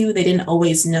get to. They didn't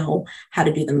always know how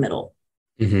to do the middle.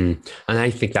 Mm-hmm. And I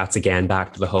think that's again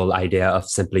back to the whole idea of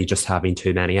simply just having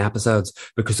too many episodes,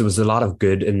 because there was a lot of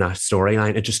good in that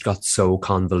storyline. It just got so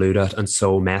convoluted and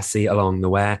so messy along the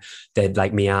way. They'd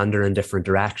like meander in different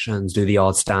directions, do the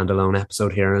odd standalone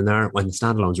episode here and there when the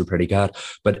standalones were pretty good,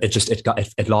 but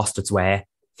it lost its way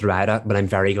throughout it. But I'm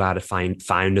very glad it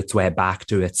found its way back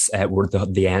to its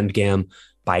the end game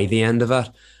by the end of it.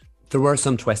 There were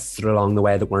some twists along the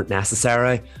way that weren't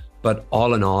necessary, but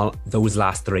all in all, those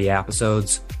last 3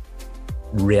 episodes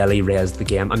really raised the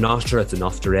game. I'm not sure it's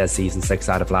enough to raise season 6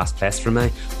 out of last place for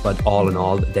me, but all in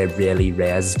all, they really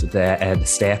raised the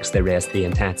stakes, they raised the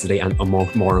intensity, and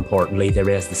more importantly, they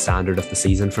raised the standard of the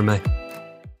season for me.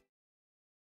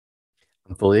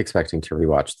 I'm fully expecting to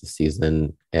rewatch the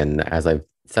season, and as I've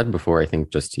said before, I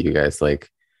think just to you guys, like,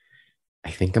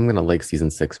 I think I'm gonna like season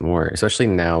 6 more, especially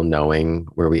now knowing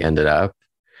where we ended up.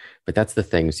 But that's the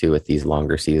thing too with these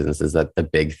longer seasons, is that the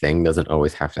big thing doesn't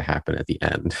always have to happen at the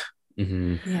end.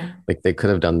 Mm-hmm. Yeah. Like, they could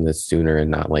have done this sooner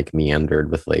and not like meandered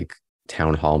with like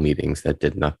town hall meetings that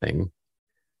did nothing.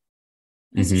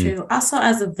 That's true. Also,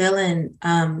 as a villain,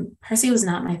 Percy was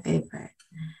not my favorite.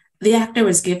 The actor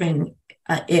was giving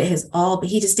it his all, but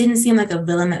he just didn't seem like a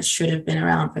villain that should have been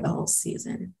around for the whole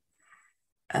season.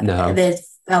 No. They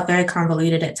felt very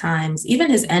convoluted at times.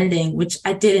 Even his ending, which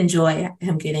I did enjoy,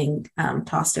 him getting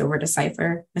tossed over to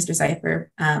Mr.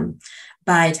 Cypher,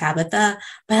 by Tabitha.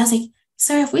 But I was like,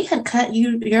 sir, if we had cut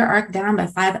your arc down by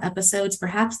 5 episodes,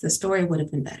 perhaps the story would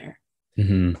have been better.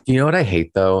 Mm-hmm. You know what I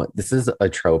hate, though? This is a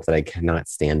trope that I cannot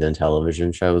stand in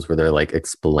television shows, where they're like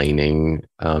explaining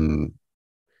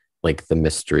like the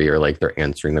mystery, or like they're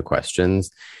answering the questions.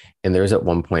 And there's at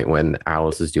one point when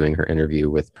Alice is doing her interview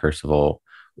with Percival,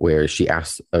 where she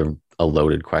asks a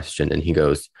loaded question and he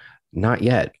goes, "Not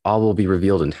yet. All will be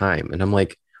revealed in time." And I'm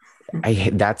like,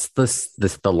 that's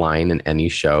the line in any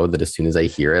show that as soon as I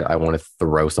hear it, I want to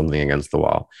throw something against the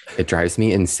wall. It drives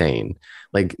me insane.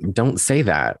 Like, don't say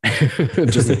that.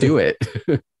 Just do it.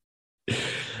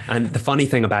 And the funny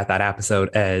thing about that episode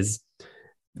is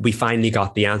we finally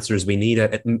got the answers we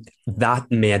needed.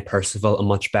 That made Percival a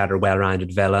much better,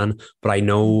 well-rounded villain. But I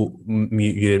know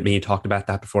you and me talked about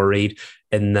that before, Reed,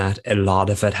 in that a lot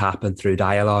of it happened through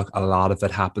dialogue. A lot of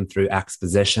it happened through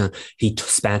exposition. He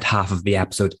spent half of the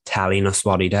episode telling us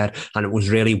what he did. And it was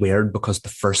really weird because the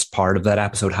first part of that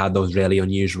episode had those really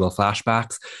unusual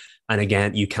flashbacks. And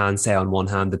again, you can say on one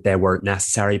hand that they weren't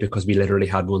necessary because we literally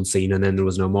had one scene and then there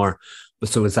was no more.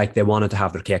 So it's like they wanted to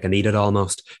have their cake and eat it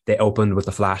almost. They opened with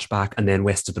a flashback and then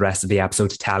wasted the rest of the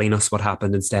episode telling us what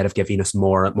happened instead of giving us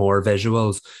more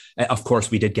visuals. Of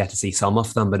course, we did get to see some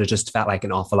of them, but it just felt like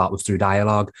an awful lot was through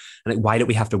dialogue. And like, why did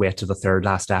we have to wait to the third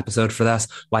last episode for this?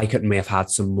 Why couldn't we have had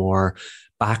some more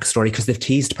backstory? Because they've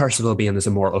teased Percival being this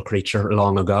immortal creature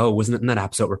long ago, wasn't it? In that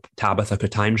episode where Tabitha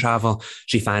could time travel,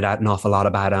 she found out an awful lot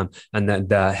about him and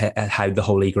how the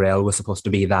Holy Grail was supposed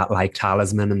to be that like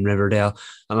talisman in Riverdale.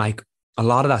 And like, a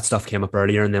lot of that stuff came up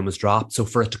earlier and then was dropped. So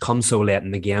for it to come so late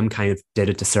in the game kind of did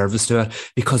a disservice to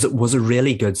it because it was a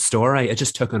really good story. It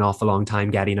just took an awful long time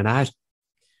getting it out.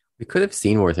 We could have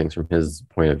seen more things from his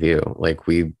point of view. Like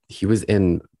he was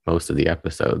in most of the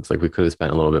episodes. Like we could have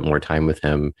spent a little bit more time with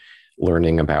him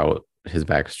learning about his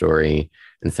backstory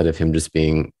instead of him just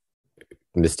being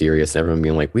mysterious and everyone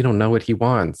being like, we don't know what he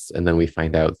wants. And then we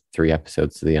find out 3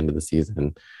 episodes to the end of the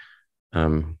season. I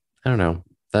don't know.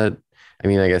 I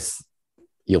guess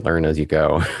you learn as you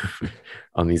go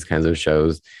on these kinds of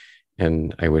shows.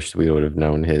 And I wish we would have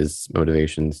known his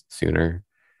motivations sooner.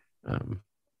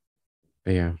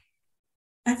 But yeah.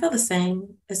 I feel the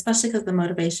same, especially because the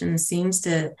motivation seems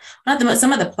to,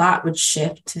 some of the plot would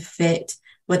shift to fit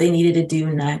what they needed to do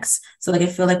next. So like, I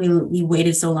feel like we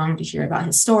waited so long to hear about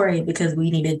his story because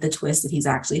we needed the twist that he's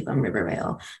actually from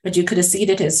Riverdale. But you could have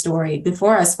seeded his story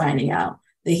before us finding out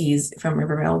that he's from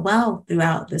Riverdale well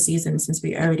throughout the season, since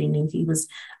we already knew he was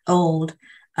old.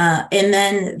 And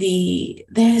then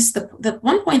there's the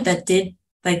one point that did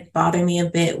like bother me a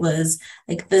bit was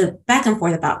like the back and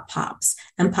forth about Pops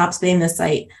and Pops being the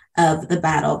site of the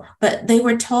battle. But they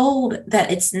were told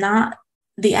that it's not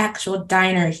the actual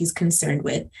diner he's concerned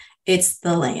with. It's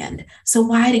the land. So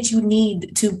why did you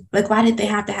need to, like, why did they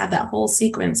have to have that whole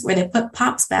sequence where they put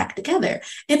Pops back together?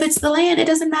 If it's the land, it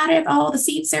doesn't matter if all the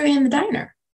seats are in the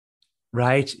diner.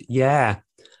 Right. Yeah.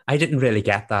 I didn't really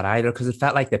get that either because it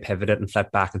felt like they pivoted and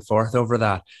flipped back and forth over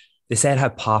that. They said how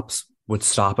Pops would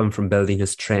stop him from building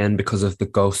his train because of the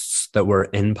ghosts that were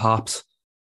in Pops.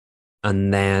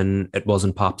 And then it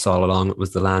wasn't Pops all along. It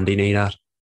was the land he needed.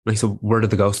 Like, so where did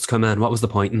the ghosts come in? What was the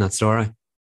point in that story?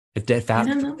 It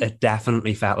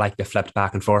definitely felt like they flipped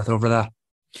back and forth over that.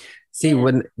 See,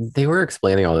 when they were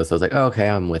explaining all this, I was like, oh, okay,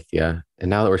 I'm with you. And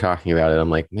now that we're talking about it, I'm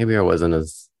like, maybe I wasn't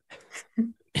as...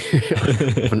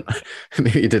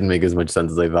 maybe it didn't make as much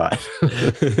sense as I thought.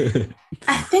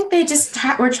 I think they just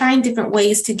were trying different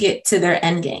ways to get to their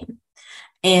end game.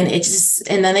 And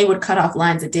then they would cut off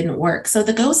lines that didn't work. So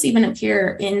the ghosts even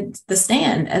appear in the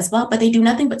stand as well, but they do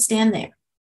nothing but stand there.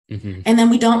 Mm-hmm. And then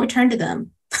we don't return to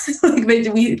them.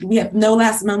 we have no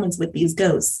last moments with these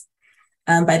ghosts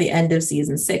by the end of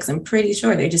season 6. I'm pretty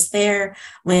sure they're just there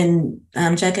when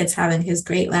Jughead's having his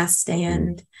great last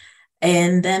stand.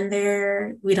 And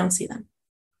then we don't see them.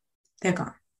 They're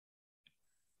gone.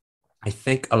 I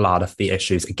think a lot of the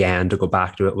issues, again, to go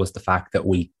back to it, was the fact that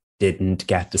we didn't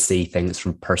get to see things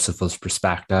from Percival's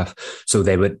perspective. So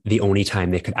the only time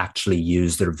they could actually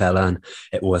use their villain,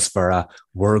 it was for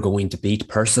we're going to beat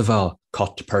Percival.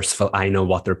 Cut to Percival. I know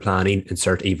what they're planning.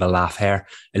 Insert evil laugh here.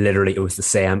 And literally, it was the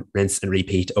same rinse and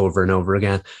repeat over and over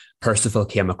again. Percival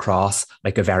came across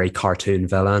like a very cartoon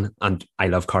villain. And I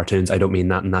love cartoons. I don't mean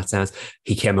that in that sense.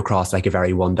 He came across like a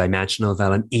very one-dimensional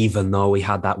villain, even though he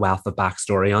had that wealth of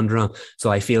backstory under him.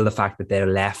 So I feel the fact that they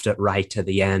left it right to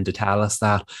the end to tell us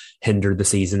that hindered the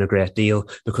season a great deal,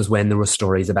 because when there were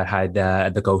stories about how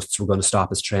the ghosts were going to stop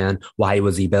his train, why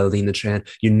was he building the train?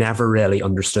 You never really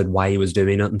understood why he was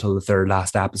doing it until the third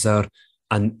last episode.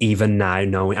 And even now,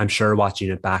 knowing, I'm sure watching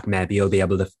it back, maybe you'll be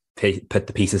able to put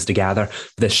the pieces together.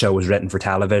 This show was written for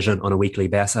television on a weekly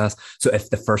basis. So if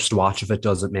the first watch of it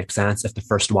doesn't make sense, if the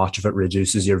first watch of it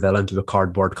reduces your villain to a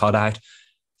cardboard cutout,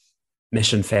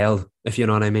 mission failed, if you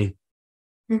know what I mean.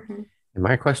 Mm-hmm. And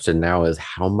my question now is,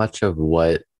 how much of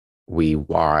what we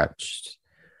watched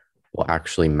will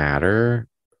actually matter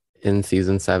in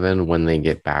season 7 when they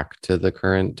get back to the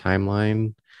current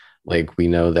timeline? Like, we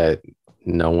know that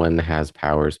no one has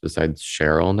powers besides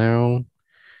Cheryl now.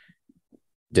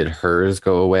 Did hers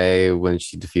go away when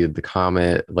she defeated the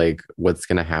comet? Like, what's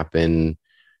going to happen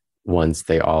once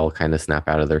they all kind of snap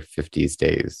out of their 50s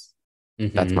days?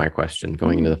 Mm-hmm. That's my question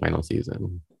going into the final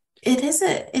season.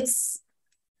 It's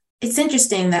it's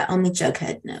interesting that only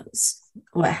Jughead knows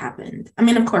what happened. I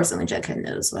mean, of course, only Jughead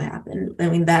knows what happened. I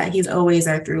mean, that he's always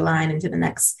our through line into the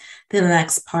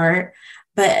next part.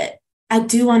 But I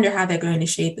do wonder how they're going to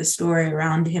shape the story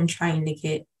around him trying to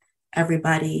get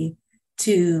everybody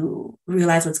to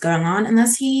realize what's going on,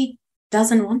 unless he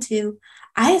doesn't want to.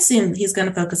 I assume he's going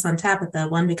to focus on Tabitha,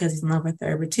 one, because he's in love with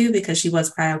her, but two, because she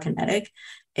was cryokinetic.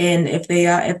 And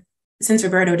since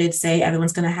Roberto did say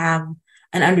everyone's going to have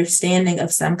an understanding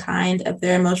of some kind of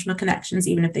their emotional connections,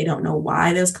 even if they don't know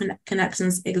why those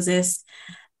connections exist,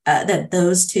 that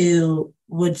those two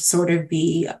would sort of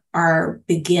be our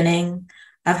beginning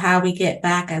of how we get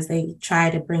back as they try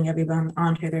to bring everyone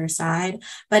onto their side.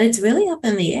 But it's really up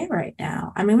in the air right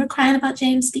now. I mean, we're crying about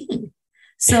James Dean.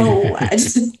 So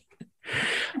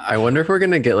I wonder if we're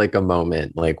going to get like a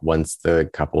moment, like once the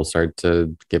couple start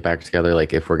to get back together,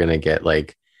 like if we're going to get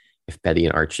like, if Betty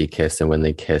and Archie kiss, and when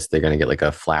they kiss, they're going to get like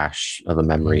a flash of a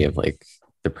memory of like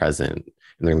the present. And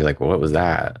they're gonna be like, well, what was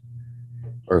that?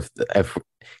 Or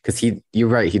because you're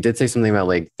right. He did say something about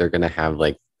like, they're going to have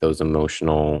like those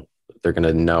emotional, they're going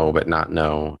to know, but not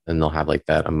know. And they'll have like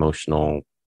that emotional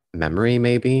memory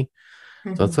maybe.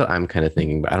 Mm-hmm. So that's what I'm kind of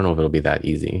thinking, but I don't know if it'll be that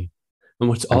easy.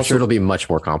 I'm sure it'll be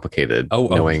much more complicated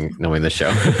knowing the show.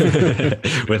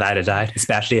 Without a doubt,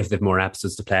 especially if there's more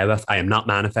episodes to play with. I am not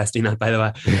manifesting that, by the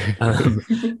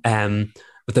way.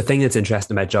 But the thing that's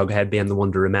interesting about Jughead being the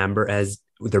one to remember is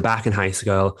they're back in high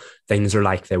school. Things are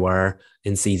like they were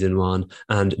in season 1.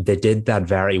 And they did that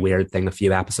very weird thing a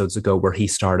few episodes ago where he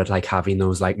started like having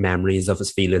those like memories of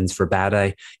his feelings for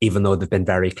Betty, even though they've been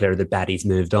very clear that Betty's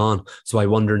moved on. So I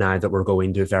wonder now that we're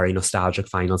going to a very nostalgic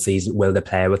final season, will they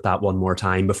play with that one more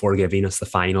time before giving us the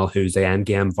final who's the end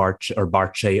game, Barchi or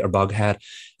Bughead,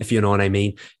 if you know what I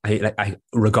mean? I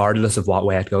regardless of what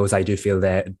way it goes, I do feel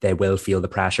that they will feel the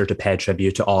pressure to pay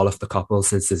tribute to all of the couples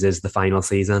since this is the final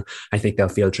season. I think they'll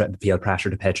feel pressure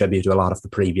to pay tribute to a lot of the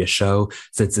previous show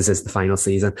since this is the final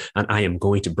season. And I am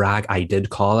going to brag, I did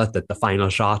call it that the final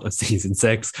shot of season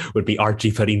 6 would be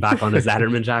Archie putting back on his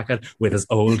Letterman jacket with his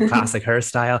old classic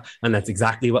hairstyle, and that's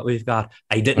exactly what we've got.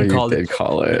 I didn't call it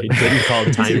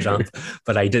the time jump,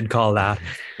 but I did call that.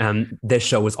 This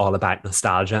show is all about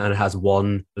nostalgia, and it has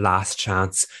one last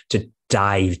chance to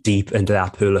dive deep into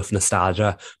that pool of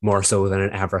nostalgia more so than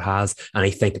it ever has, and I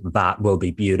think that will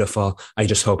be beautiful. I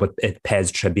just hope it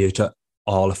pays tribute to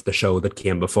all of the show that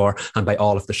came before, and by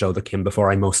all of the show that came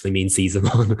before I mostly mean season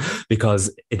 1,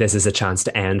 because this is a chance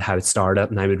to end how it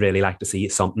started, and I would really like to see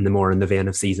something more in the vein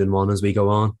of season 1 as we go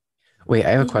on. Wait,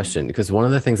 I have a question, because one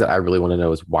of the things that I really want to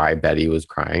know is why Betty was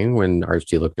crying when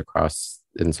Archie looked across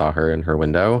and saw her in her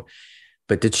window.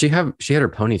 But did she had her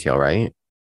ponytail, right?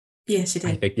 Yeah, she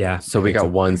did. I think, yeah. So we got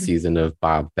one season of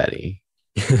Bob Betty.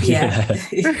 Yeah.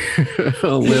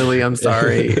 Oh, Lily, I'm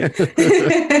sorry.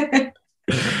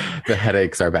 The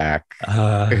headaches are back.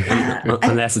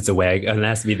 Unless it's a wig.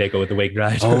 Unless they go with the wig,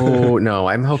 right? Oh, no.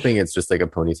 I'm hoping it's just like a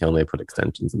ponytail and they put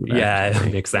extensions in the back. Yeah,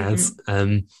 it makes sense.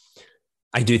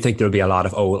 I do think there'll be a lot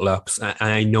of old looks.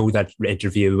 I know that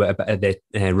interview that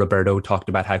Roberto talked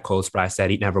about how Cole Sprouse said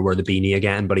he'd never wear the beanie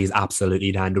again, but he's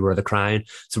absolutely down to wear the crown.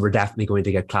 So we're definitely going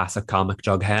to get classic comic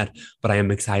Jughead. But I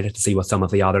am excited to see what some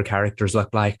of the other characters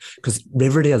look like, because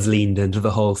Riverdale's leaned into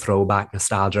the whole throwback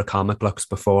nostalgia comic looks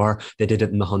before. They did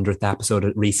it in the 100th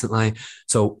episode recently.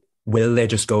 So will they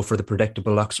just go for the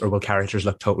predictable looks, or will characters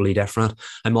look totally different?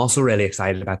 I'm also really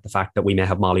excited about the fact that we may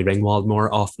have Molly Ringwald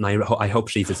more often. I hope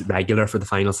she's a regular for the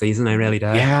final season. I really do.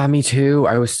 Yeah, me too.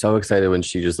 I was so excited when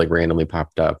she just like randomly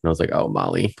popped up, and I was like, oh,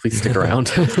 Molly, please stick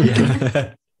around.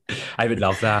 I would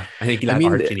love that. I think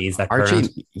Archie needs that.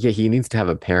 Archie, yeah, he needs to have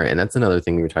a parent. And that's another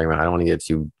thing we were talking about. I don't want to get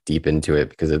too deep into it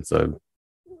because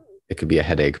it could be a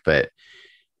headache, but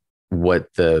what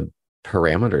the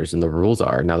parameters and the rules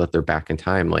are now that they're back in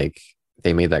time, like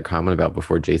they made that comment about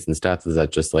before Jason's death, is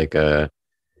that just like a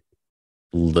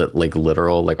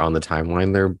literal, like on the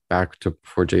timeline they're back to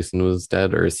before Jason was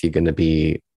dead, or is he going to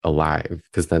be alive?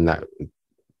 Because then that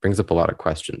brings up a lot of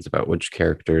questions about which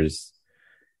characters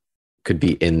could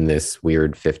be in this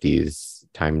weird 50s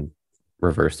time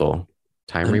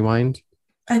rewind.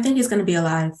 I think he's going to be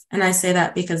alive. And I say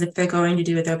that because if they're going to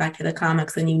do a throwback to the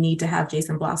comics, then you need to have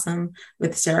Jason Blossom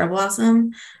with Sarah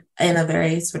Blossom in a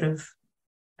very sort of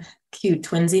cute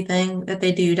twinsy thing that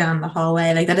they do down the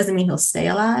hallway. Like, that doesn't mean he'll stay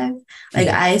alive. Like,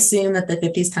 I assume that the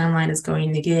 50s timeline is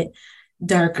going to get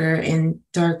darker and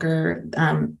darker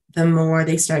the more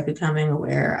they start becoming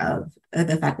aware of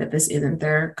the fact that this isn't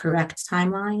their correct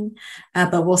timeline.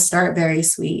 But we'll start very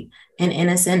sweet and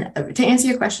innocent. To answer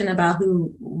your question about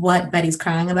what Betty's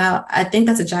crying about, I think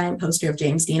that's a giant poster of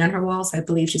James Dean on her wall. So I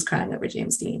believe she's crying over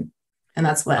James Dean. And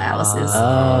that's what Alice is.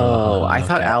 Oh, I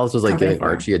thought okay. Alice was like Coming giving for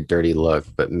him. Archie a dirty look,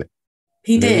 but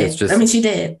He maybe it's did. just- I mean, she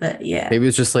did, but yeah. maybe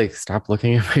it's just like, stop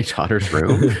looking at my daughter's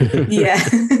room. Yeah.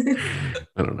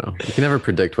 I don't know. You can never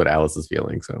predict what Alice is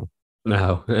feeling. So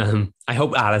No, I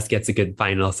hope Alice gets a good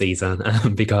final season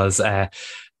because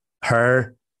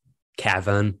her,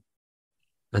 Kevin,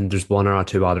 and there's one or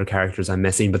two other characters I'm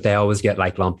missing, but they always get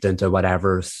like lumped into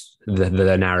whatever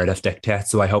the narrative dictates.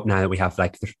 So I hope now that we have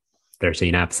like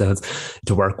 13 episodes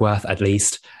to work with, at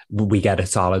least we get a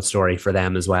solid story for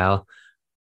them as well.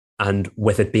 And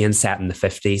with it being set in the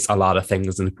 50s, a lot of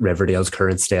things in Riverdale's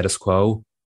current status quo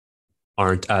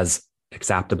aren't as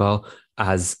acceptable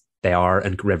as they are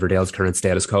in Riverdale's current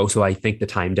status quo. So I think the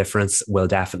time difference will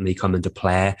definitely come into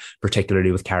play,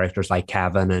 particularly with characters like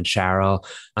Kevin and Cheryl.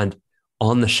 And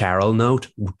on the Cheryl note,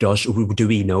 do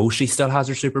we know she still has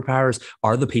her superpowers?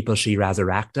 Are the people she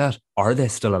resurrected, are they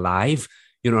still alive?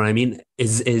 You know what I mean?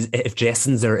 Is if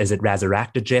Jason's there, is it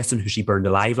resurrected Jason who she burned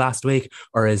alive last week,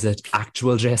 or is it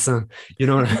actual Jason? You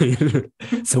know what I mean?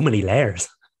 So many layers.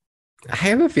 I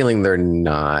have a feeling they're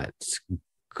not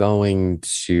going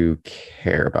to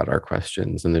care about our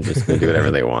questions, and they're just going to do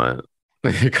whatever they want.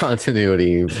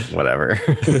 Continuity, whatever.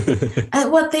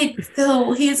 Roberto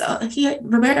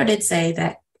did say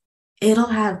that it'll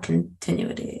have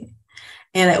continuity,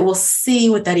 and we'll see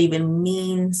what that even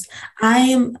means.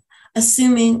 I'm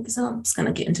assuming, so I'm just going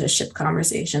to get into a ship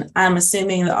conversation. I'm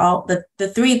assuming that all the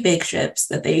three big ships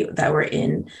that were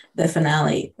in the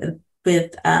finale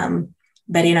with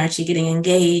Betty and Archie getting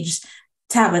engaged,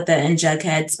 Tabitha and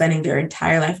Jughead spending their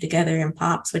entire life together in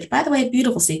Pops, which, by the way,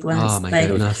 beautiful sequence. Oh my like,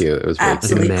 It was cute. It was really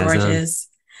absolutely cute. gorgeous.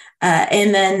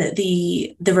 And then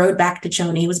the road back to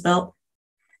Choni was built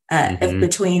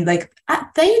between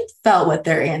they felt what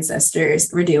their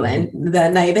ancestors were doing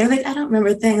that night. They're like, I don't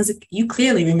remember things. Like, you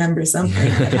clearly remember something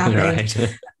that happened.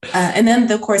 Right. And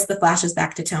then, of course, the flashes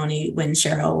back to Tony when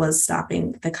Cheryl was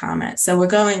stopping the comet. So we're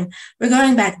going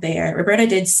back there. Roberta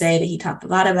did say that he talked a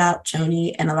lot about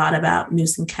Choni and a lot about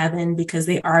Moose and Kevin because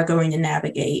they are going to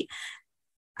navigate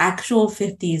actual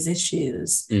 50s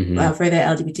issues for the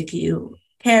LGBTQ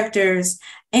characters.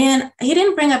 And he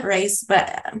didn't bring up race,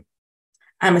 but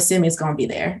I'm assuming it's going to be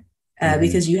there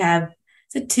because you have,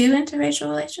 is it 2 interracial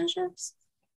relationships?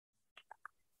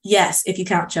 Yes, if you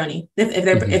count Choni.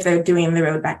 If they're doing the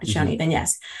road back to Choni, then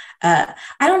yes. I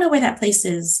don't know where that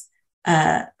places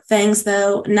things,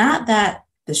 though. Not that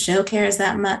the show cares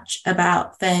that much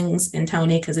about things in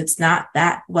Tony because it's not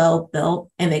that well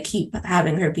built, and they keep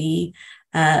having her be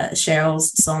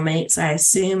Cheryl's soulmate. So I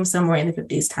assume somewhere in the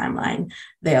 50s timeline,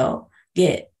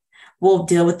 we'll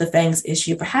deal with the Fangs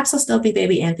issue. Perhaps he'll still be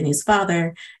baby Anthony's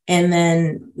father, and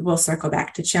then we'll circle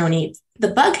back to Choni.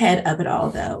 The bughead of it all,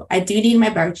 though, I do need my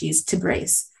Barchies to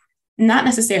brace. Not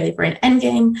necessarily for an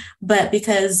endgame, but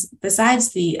because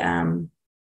besides the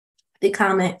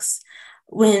comics,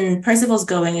 when Percival's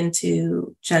going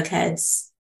into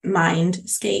Jughead's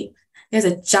mindscape, there's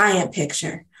a giant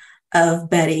picture of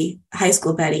Betty, high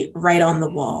school Betty, right on the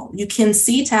wall. You can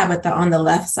see Tabitha on the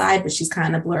left side, but she's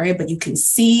kind of blurry, but you can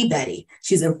see Betty.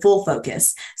 She's in full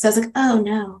focus. So I was like, oh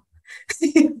no,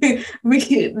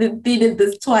 they did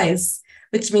this twice,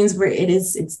 which means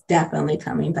it's definitely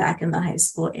coming back in the high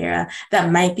school era.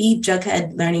 That might be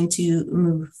Jughead learning to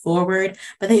move forward,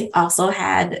 but they also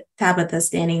had Tabitha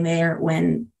standing there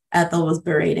when Ethel was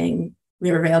berating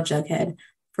Riverdale Jughead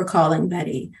for calling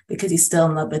Betty because he's still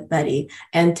in love with Betty,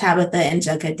 and Tabitha and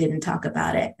Jughead didn't talk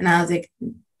about it. And I was like,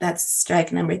 that's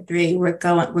strike number 3. We're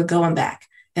going back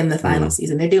in the final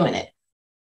season. They're doing it.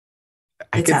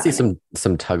 I could see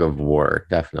some tug of war,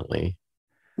 definitely.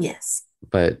 Yes,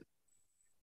 but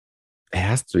it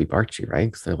has to be Barchi, right?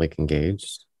 Because they're like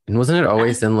engaged. And wasn't it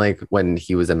always in like when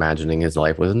he was imagining his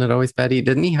life? Wasn't it always Betty?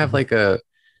 Didn't he have like a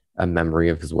memory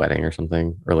of his wedding or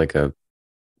something, or like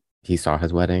he saw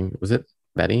his wedding? Was it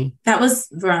Betty? That was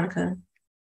Veronica.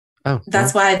 Oh,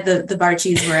 that's why the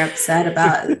Barchies were upset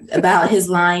about his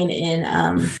line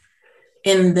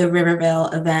in the Riverdale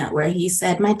event where he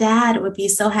said, "My dad would be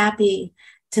so happy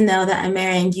to know that I'm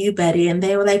marrying you, Betty." And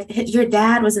they were like, your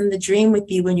dad was in the dream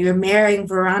with you when you were marrying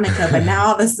Veronica, but now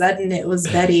all of a sudden it was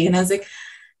Betty. And I was like,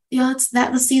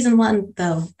 that was season 1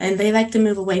 though. And they like to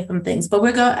move away from things, but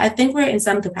I think we're in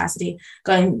some capacity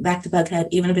going back to Bughead,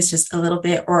 even if it's just a little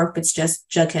bit, or if it's just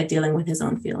Jughead dealing with his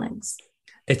own feelings.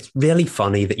 It's really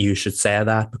funny that you should say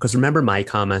that, because remember my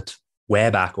comment way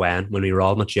back when we were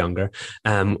all much younger,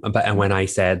 and when I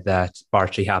said that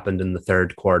Barchi happened in the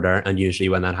 3rd quarter, and usually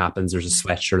when that happens, there's a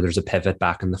switch or there's a pivot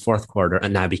back in the 4th quarter,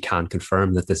 and now we can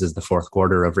confirm that this is the 4th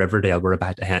quarter of Riverdale. We're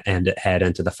about to head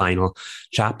into the final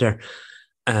chapter.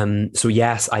 So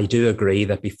yes, I do agree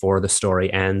that before the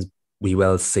story ends, we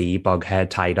will see Bughead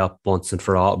tied up once and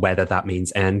for all, whether that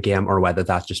means endgame or whether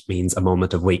that just means a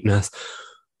moment of weakness.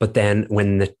 But then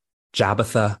when the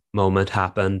Jabitha moment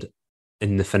happened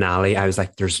in the finale, I was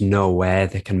like, there's no way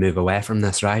they can move away from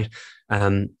this, right?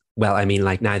 Well, I mean,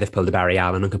 like now they've pulled a Barry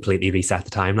Allen and completely reset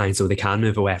the timeline, so they can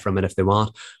move away from it if they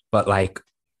want. But like,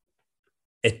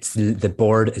 it's the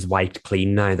board is wiped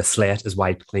clean now. The slate is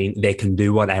wiped clean. They can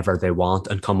do whatever they want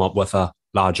and come up with a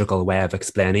logical way of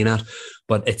explaining it.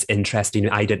 But it's interesting.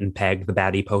 I didn't peg the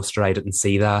Betty poster. I didn't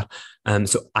see that.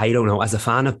 So I don't know. As a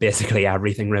fan of basically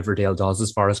everything Riverdale does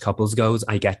as far as couples goes,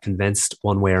 I get convinced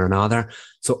one way or another.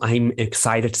 So I'm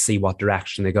excited to see what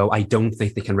direction they go. I don't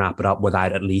think they can wrap it up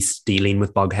without at least dealing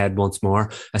with Bughead once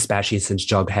more, especially since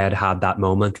Jughead had that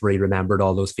moment where he remembered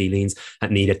all those feelings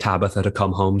and needed Tabitha to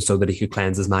come home so that he could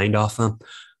cleanse his mind off them.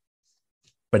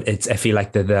 But I feel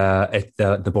like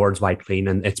the board's wide clean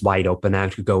and it's wide open now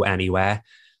to go anywhere.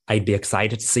 I'd be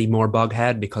excited to see more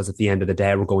Bughead because at the end of the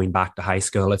day, we're going back to high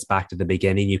school. It's back to the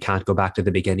beginning. You can't go back to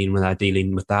the beginning without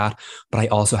dealing with that. But I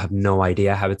also have no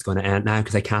idea how it's going to end now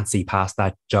because I can't see past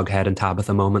that Jughead and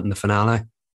Tabitha moment in the finale.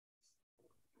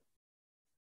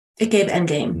 It gave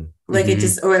Endgame. Like it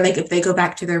just, or like if they go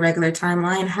back to their regular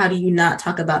timeline, how do you not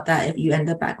talk about that if you end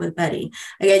up back with Betty?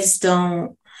 Like I just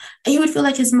don't. You would feel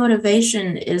like his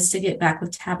motivation is to get back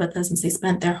with Tabitha since they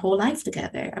spent their whole life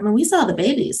together. I mean, we saw the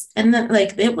babies and then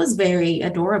like it was very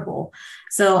adorable.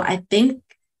 So I think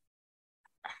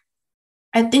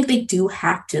they do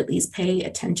have to at least pay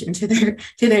attention to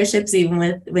their ships, even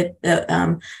with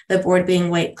the board being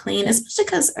wiped clean, especially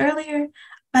because earlier,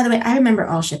 by the way, I remember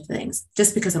all ship things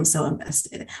just because I'm so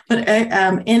invested. But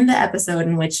in the episode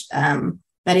in which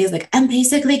Betty is like, I'm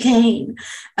basically Kane.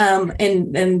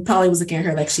 And Polly was looking at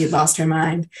her like she had lost her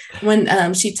mind.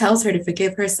 When she tells her to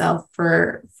forgive herself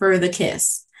for the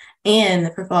kiss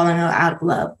and for falling out of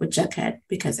love with Jughead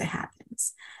because it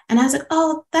happens. And I was like,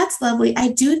 oh, that's lovely. I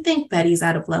do think Betty's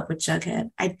out of love with Jughead.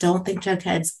 I don't think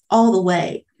Jughead's all the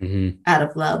way out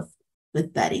of love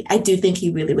with Betty. I do think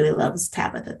he really, really loves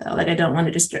Tabitha, though. Like, I don't want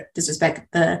to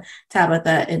disrespect the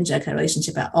Tabitha and Jughead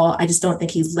relationship at all. I just don't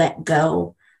think he's let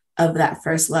go of that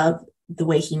first love the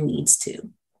way he needs to.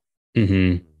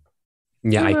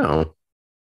 Yeah, I don't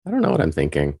know what I'm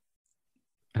thinking.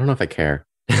 I don't know if I care.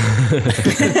 Now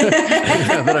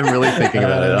that I'm really thinking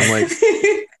about it,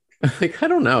 I'm like, I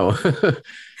don't know.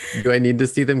 Do I need to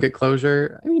see them get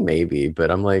closure? I mean, maybe,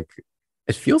 but I'm like,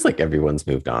 it feels like everyone's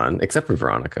moved on except for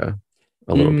Veronica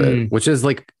a little bit, which is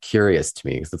like curious to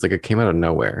me because it's like it came out of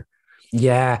nowhere.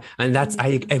 Yeah, and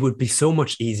it would be so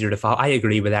much easier to follow. I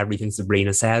agree with everything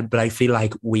Sabrina said, but I feel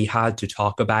like we had to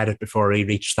talk about it before we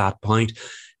reached that point.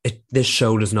 This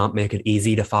show does not make it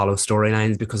easy to follow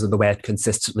storylines because of the way it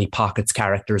consistently pockets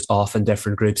characters off in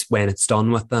different groups when it's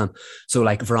done with them. So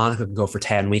like Veronica can go for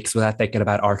 10 weeks without thinking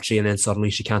about Archie, and then suddenly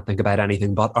she can't think about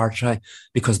anything but Archie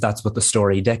because that's what the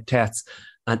story dictates.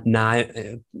 And now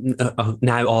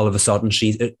all of a sudden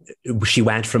she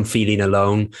went from feeling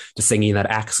alone to singing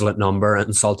that excellent number and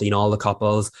insulting all the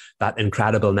couples, that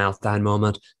incredible meltdown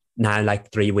moment. Now,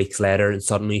 like 3 weeks later, and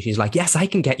suddenly she's like, yes, I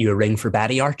can get you a ring for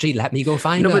Betty, Archie. Let me go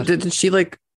find it. No, but didn't she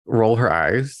like roll her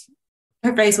eyes?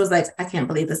 Her face was like, I can't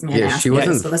believe this man asked me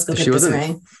this, so let's go get this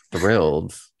ring.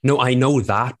 Thrilled. No, I know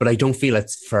that, but I don't feel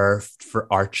it's fair for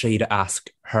Archie to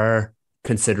ask her,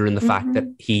 considering the fact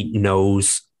that he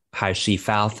knows how she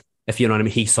felt. If you know what I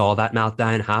mean, he saw that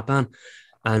meltdown happen.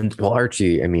 And well,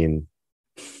 Archie, I mean,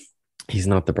 he's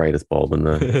not the brightest bulb in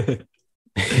the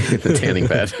the tanning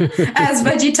bed. As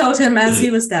Reggie told him as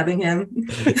he was stabbing him.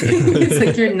 He's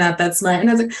like, you're not that smart. And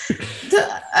I was like,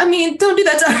 I mean, don't do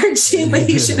that to Archie, but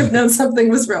he should have known something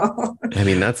was wrong. I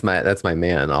mean, that's my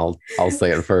man. I'll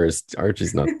say it first.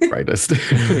 Archie's not the brightest.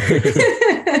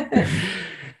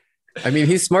 I mean,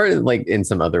 he's smart like in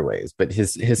some other ways, but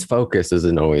his focus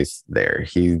isn't always there.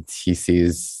 He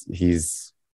sees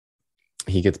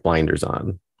he gets blinders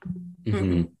on.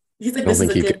 He's like, this is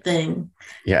a good thing.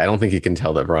 Yeah, I don't think he can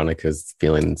tell that Veronica's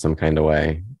feeling some kind of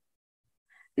way.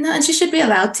 No, and she should be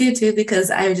allowed to too,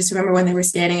 because I just remember when they were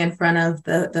standing in front of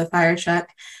the fire truck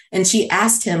and she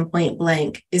asked him point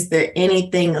blank, is there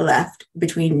anything left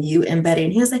between you and Betty?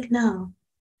 And he was like, no.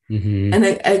 And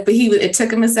but it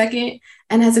took him a second,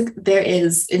 and I was like, there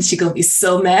is, and she gonna be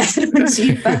so mad when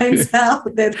she finds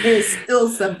out that there's still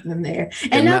something there.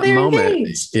 And now they're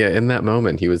engaged. Yeah, in that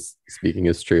moment, he was speaking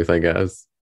his truth, I guess.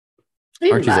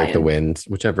 Archie's like the wind,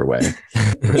 whichever way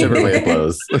it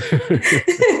blows.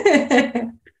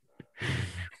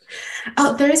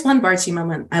 Oh, there is one Barchi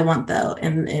moment I want though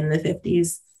in the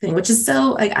 50s. thing, which is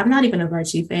so like, I'm not even a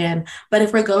Archie fan, but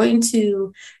if we're going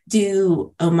to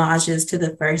do homages to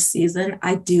the first season,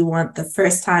 I do want the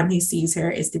first time he sees her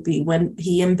is to be when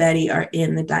he and Betty are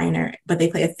in the diner, but they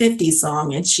play a 50s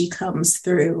song and she comes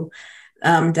through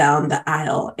down the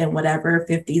aisle in whatever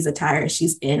 50s attire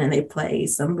she's in, and they play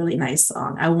some really nice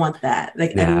song. I want that.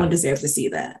 Like, everyone deserves to see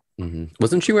that. Mm-hmm.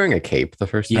 Wasn't she wearing a cape the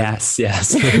first time?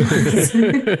 Yes.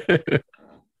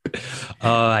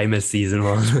 Oh, I miss season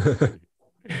 1.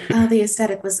 Oh, the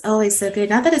aesthetic was always so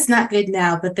good. Not that it's not good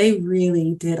now, but they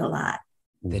really did a lot.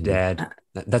 They did.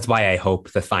 That's why I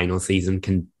hope the final season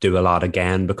can do a lot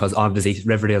again, because obviously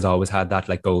Riverdale's always had that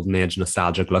like golden age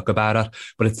nostalgic look about it,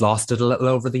 but it's lost it a little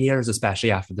over the years,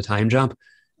 especially after the time jump.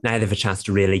 Now they have a chance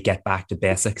to really get back to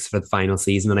basics for the final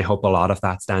season, and I hope a lot of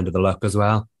that's down to the look as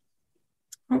well.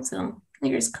 Hope so.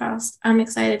 Fingers crossed. I'm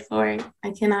excited for it.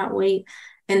 I cannot wait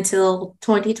until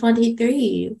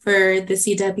 2023 for the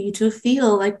CW to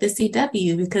feel like the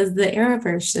CW, because the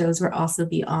Arrowverse shows will also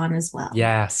be on as well.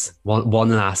 Yes, one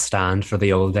last stand for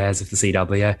the old days of the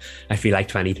CW. I feel like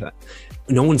 2020.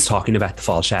 No one's talking about the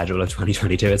fall schedule of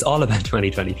 2022. It's all about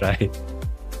 2023.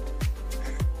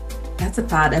 That's a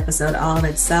pod episode all in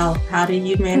itself. How do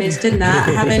you manage to not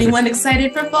have anyone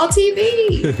excited for fall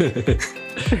TV?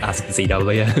 Ask the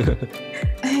CW.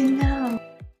 I know.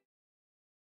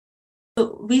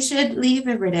 We should leave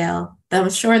Riverdale. I'm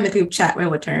sure in the group chat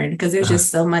we'll return, because there's just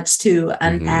so much to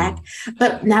unpack.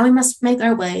 But now we must make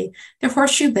our way to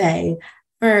Horseshoe Bay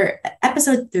for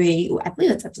episode 3. I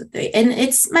believe it's episode 3. And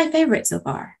it's my favorite so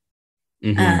far.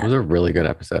 It was a really good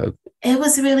episode. It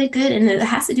was really good. And it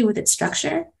has to do with its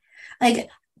structure. Like,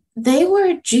 they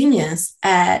were genius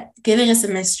at giving us a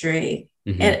mystery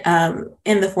in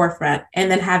the forefront,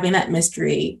 and then having that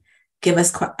mystery give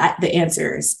us the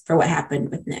answers for what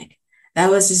happened with Nick. That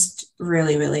was just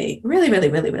really, really, really, really,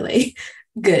 really, really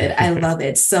good. I love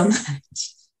it so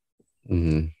much.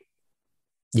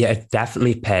 Yeah, it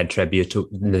definitely paid tribute to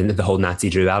the whole Nancy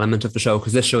Drew element of the show,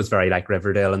 because this show is very like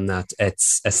Riverdale in that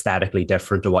it's aesthetically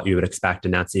different to what you would expect a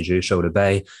Nancy Drew show to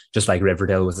be, just like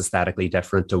Riverdale was aesthetically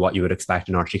different to what you would expect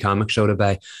an Archie comic show to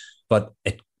be. But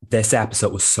this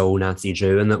episode was so Nancy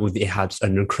Drew, and that it had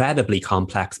an incredibly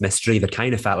complex mystery that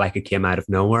kind of felt like it came out of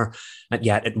nowhere. And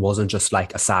yet it wasn't just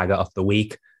like a saga of the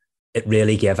week. It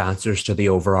really gave answers to the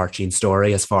overarching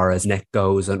story as far as Nick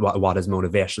goes, and what his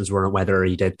motivations were, and whether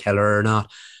he did kill her or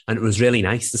not. And it was really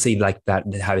nice to see like that,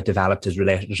 how it developed his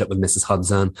relationship with Mrs.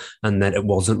 Hudson, and that it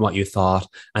wasn't what you thought.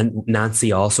 And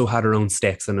Nancy also had her own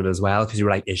stakes in it as well, because you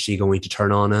were like, is she going to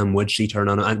turn on him? Would she turn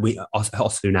on him? And we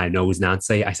also now knows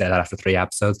Nancy. I said that after 3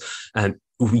 episodes, and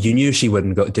you knew she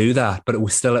wouldn't do that, but it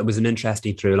was an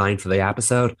interesting through line for the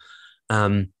episode.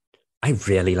 I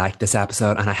really liked this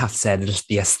episode, and I have to say just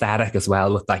the aesthetic as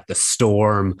well, with like the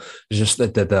storm, just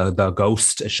the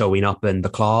ghost showing up in the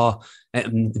claw.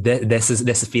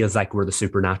 This feels like where the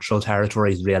supernatural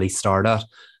territories really started,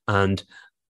 and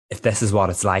if this is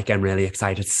what it's like, I'm really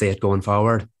excited to see it going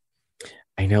forward.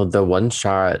 I know the one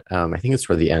shot, I think it's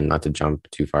for the end, not to jump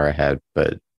too far ahead,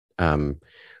 but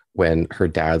when her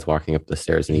dad's walking up the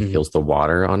stairs and he feels the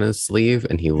water on his sleeve,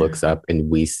 and he looks up and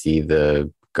we see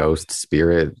the ghost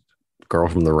spirit girl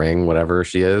from The Ring, whatever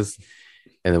she is,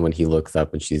 and then when he looks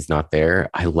up and she's not there,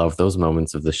 I love those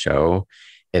moments of the show.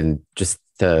 And just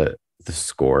the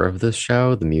score of this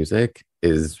show, the music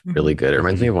is really good. It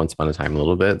reminds me of Once Upon a Time a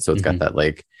little bit, so it's got that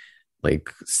like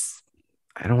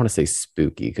I don't want to say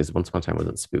spooky, because Once Upon a Time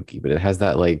wasn't spooky, but it has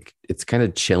that like, it's kind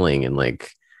of chilling and like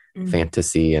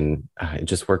fantasy, and it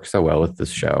just works so well with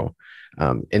this show.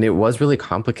 And it was really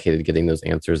complicated getting those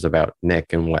answers about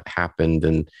Nick and what happened,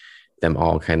 and them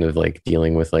all kind of like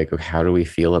dealing with like, how do we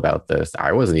feel about this?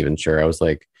 I wasn't even sure. I was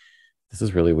like, this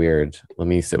is really weird. Let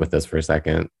me sit with this for a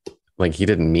second. Like, he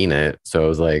didn't mean it. So I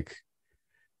was like,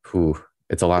 whew,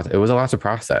 it's a lot. It was a lot to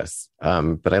process.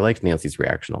 But I liked Nancy's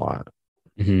reaction a lot.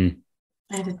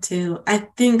 I did too. I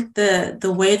think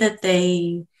the way that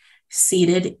they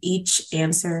seeded each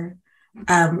answer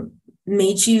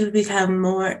made you become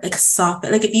more like soft.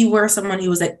 Like, if you were someone who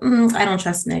was like, I don't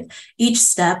trust Nick, each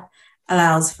step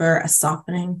allows for a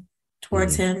softening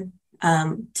towards him,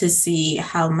 to see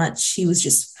how much he was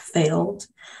just failed,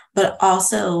 but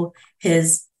also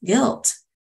his guilt,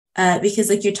 because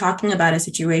like, you're talking about a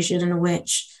situation in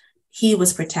which he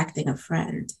was protecting a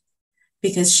friend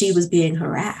because she was being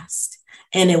harassed,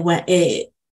 and it went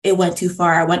too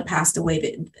far. It went past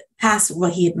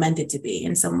what he had meant it to be,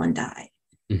 and someone died.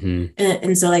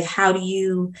 And so like, how do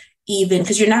you even,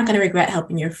 because you're not going to regret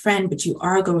helping your friend, but you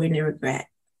are going to regret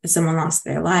if someone lost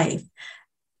their life.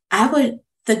 I would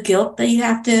the guilt that you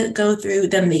have to go through,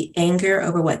 then the anger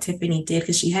over what Tiffany did,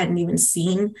 because she hadn't even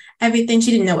seen everything.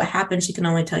 She didn't know what happened. She can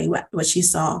only tell you what she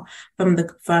saw from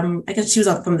I guess she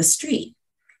was from the street.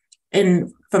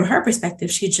 And from her perspective,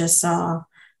 she just saw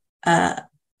a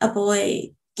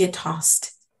boy get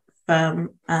tossed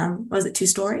from, was it 2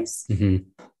 stories? Mm-hmm.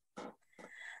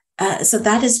 So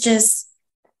that is just,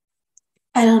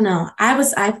 I don't know.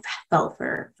 I felt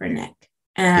for Nick.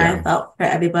 And I felt for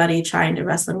everybody trying to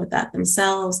wrestle with that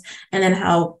themselves. And then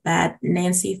how bad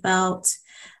Nancy felt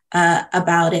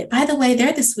about it. By the way,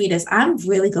 they're the sweetest. I'm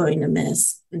really going to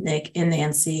miss Nick and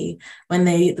Nancy when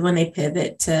they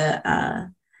pivot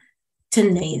to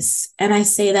Nace. And I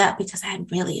say that because I'm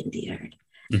really endeared.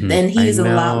 Mm-hmm. Then he's a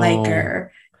lot like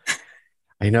her.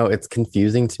 I know it's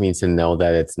confusing to me to know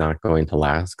that it's not going to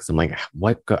last, because I'm like,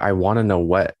 I want to know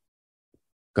what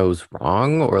goes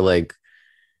wrong, or like,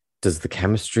 does the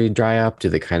chemistry dry up? Do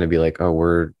they kind of be like,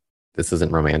 oh, this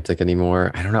isn't romantic anymore?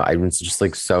 I don't know. I'm just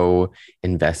like so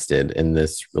invested in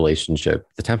this relationship,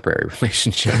 the temporary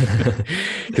relationship,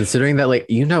 considering that, like,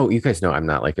 you guys know I'm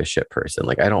not like a ship person.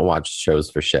 Like, I don't watch shows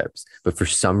for ships, but for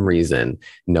some reason,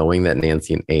 knowing that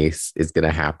Nancy and Ace is going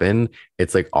to happen,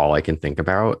 it's like all I can think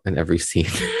about in every scene.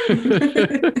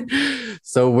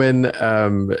 So when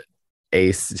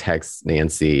Ace texts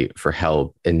Nancy for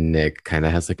help and Nick kind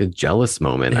of has like a jealous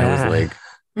moment. Yeah. I was like,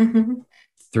 mm-hmm.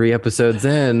 3 episodes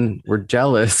in, we're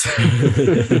jealous.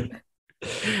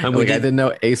 And I didn't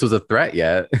know Ace was a threat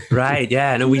yet. Right,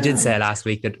 yeah. No, we did say last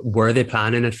week that were they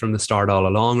planning it from the start all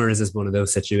along, or is this one of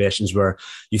those situations where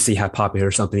you see how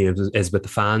popular something is with the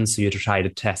fans, so you try to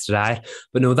test it out?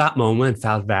 But no, that moment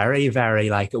felt very, very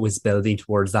like it was building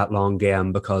towards that long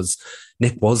game, because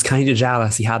Nick was kind of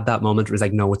jealous. He had that moment where it was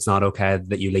like, no, it's not okay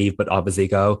that you leave, but obviously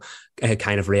go,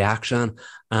 kind of reaction.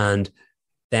 And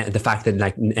the fact that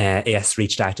like Ace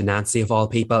reached out to Nancy of all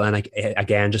people, and like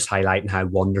again just highlighting how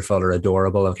wonderful or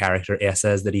adorable a character Ace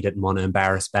is, that he didn't want to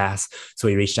embarrass Bess, so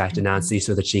he reached out to Nancy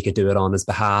so that she could do it on his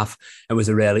behalf. It was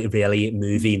a really, really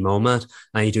moving moment,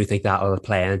 and I do think that'll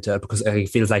play into it, because it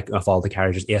feels like of all the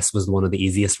characters, Ace was one of the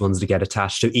easiest ones to get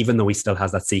attached to, even though he still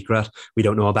has that secret. We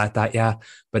don't know about that yet,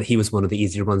 but he was one of the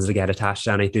easier ones to get attached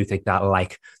to, and I do think that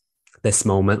like this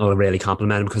moment will really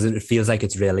compliment him, because it feels like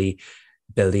it's really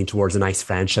building towards a nice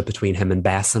friendship between him and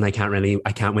Bess, and I can't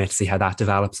wait to see how that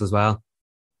develops as well.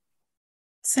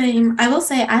 Same. I will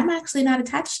say I'm actually not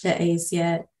attached to Ace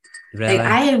yet. Really? Like,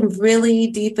 I am really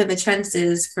deep in the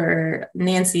trenches for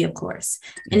Nancy, of course,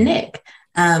 and Nick.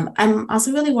 I'm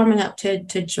also really warming up to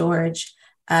George.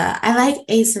 I like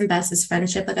Ace and Bess's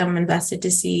friendship. Like, I'm invested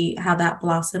to see how that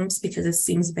blossoms, because it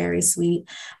seems very sweet.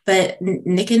 But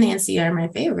Nick and Nancy are my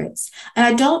favorites. And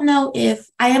I don't know if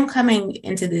I am coming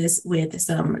into this with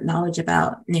some knowledge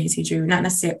about Nancy Drew, not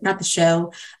necessarily, not the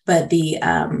show, but the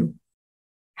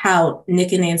how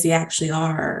Nick and Nancy actually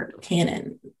are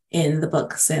canon in the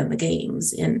books and the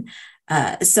games. And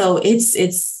so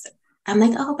it's I'm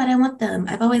like, oh, but I want them.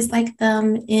 I've always liked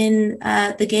them in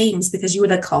the games, because you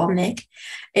would like call Nick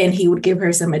and he would give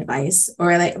her some advice,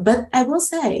 or like, but I will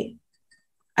say,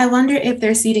 I wonder if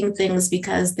they're seeding things,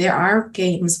 because there are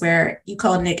games where you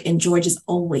call Nick and George is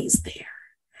always there.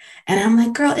 And I'm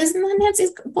like, girl, isn't that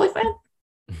Nancy's boyfriend?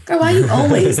 Girl, why are you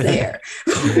always there?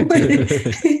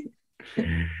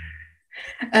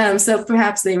 So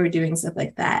perhaps they were doing stuff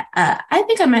like that. I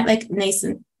think I might like Nace.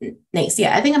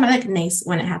 Yeah, I think I might like Nace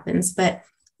when it happens, but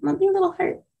I'm gonna be a little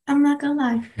hurt. I'm not gonna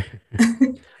lie.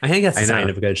 I think that's a sign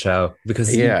of a good show,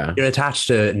 because you're attached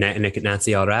to Nick and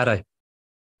Nancy already.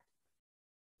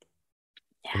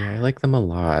 Yeah, I like them a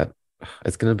lot.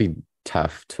 It's gonna be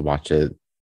tough to watch it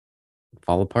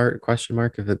fall apart, question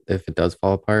mark, if it does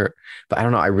fall apart. But I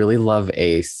don't know. I really love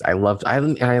Ace. I love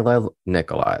Nick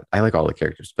a lot. I like all the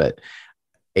characters, but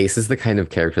Ace is the kind of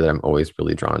character that I'm always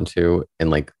really drawn to and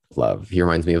like love. He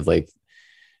reminds me of like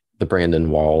the Brandon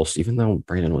Walsh, even though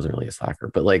Brandon wasn't really a slacker,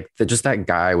 but like just that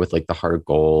guy with like the heart of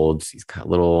gold. He's got a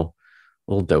little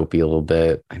dopey a little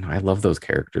bit. I know, I love those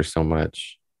characters so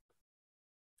much.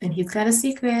 And he's got a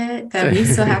secret that we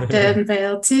still have to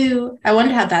unveil too. I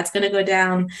wonder how that's going to go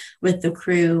down with the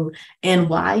crew, and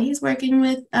why he's working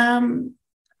with, I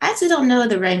actually don't know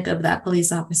the rank of that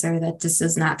police officer that just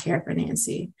does not care for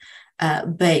Nancy.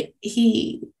 But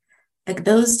he, like,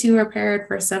 those two are paired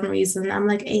for some reason. I'm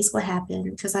like, Ace, what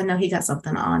happened? Because I know he got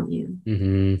something on you.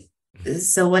 Mm-hmm.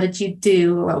 So what did you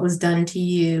do? What was done to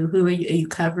you? Who are you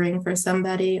covering for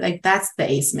somebody? Like, that's the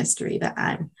Ace mystery that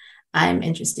I'm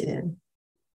interested in.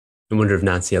 I wonder if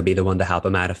Nancy will be the one to help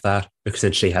him out of that, because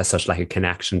since she has such like a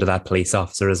connection to that police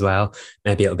officer as well,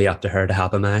 maybe it'll be up to her to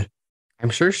help him out. I'm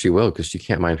sure she will because she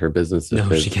can't mind her business No,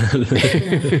 she can't.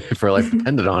 if her life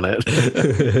depended on it.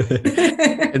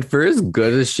 And for as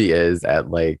good as she is at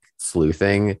like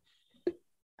sleuthing,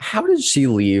 how did she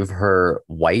leave her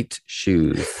white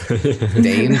shoes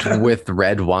stained with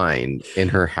red wine in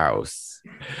her house?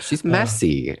 She's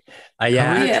messy. Yeah.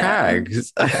 How many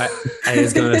tags? I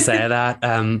was going to say that.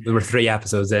 We were 3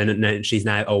 episodes in, and she's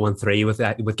now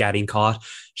 0-3 with getting caught.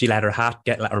 She let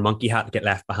her monkey hat get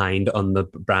left behind on the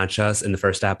branches in the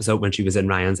first episode when she was in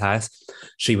Ryan's house.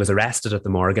 She was arrested at the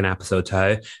morgue in episode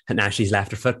 2, and now she's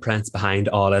left her footprints behind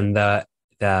all in the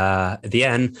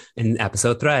inn in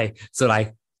episode 3. So,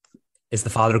 like, is the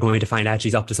father going to find out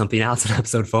she's up to something else in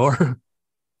episode 4?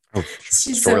 Oh,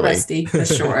 She's surely. so rusty, for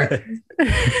sure.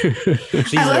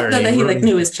 She's I love that he like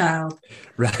knew his child.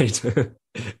 Right.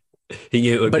 He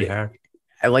knew it would be her.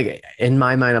 I like, in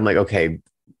my mind, I'm like, okay,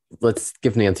 let's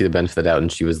give Nancy the benefit of the doubt. And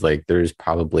she was like, she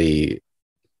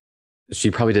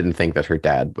probably didn't think that her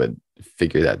dad would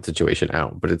figure that situation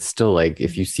out. But it's still like,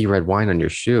 if you see red wine on your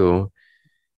shoe,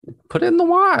 put it in the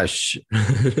wash.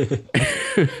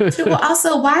 Well,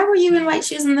 also, why were you in white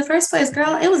shoes in the first place,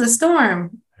 girl? It was a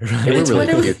storm. Right. They were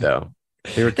really cute, though.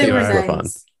 They were fun.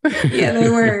 Yeah, they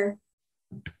were.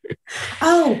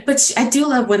 Oh, but I do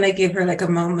love when they give her like a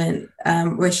moment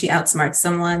where she outsmarts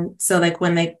someone. So like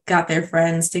when they got their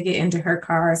friends to get into her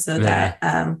car so that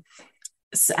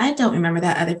so I don't remember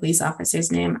that other police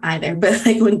officer's name either, but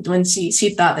like when she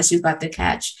thought that she was about to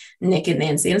catch Nick and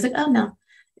Nancy, and it's like, oh no,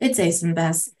 it's Ace and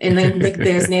Bess. And then like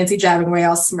there's Nancy driving away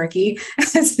all smirky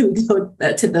as we go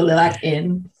to the Lilac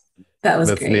Inn.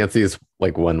 That's great. Nancy's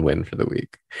like one win for the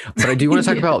week. But I do want to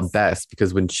talk about Bess,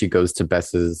 because when she goes to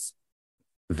Bess's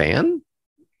van,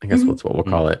 I guess that's what we'll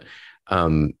call it,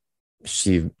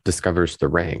 she discovers the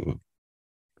ring.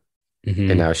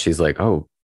 And now she's like, oh,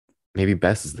 maybe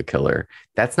Bess is the killer.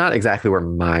 That's not exactly where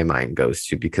my mind goes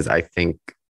to, because I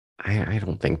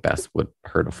don't think Bess would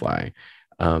hurt a fly.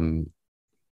 But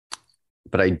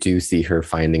I do see her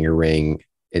finding a ring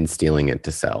and stealing it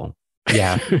to sell.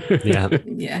 Yeah.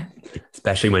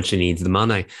 Especially when she needs the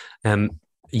money.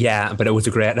 Yeah, but it was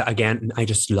again, I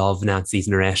just love Nancy's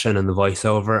narration and the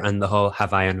voiceover and the whole,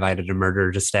 have I invited a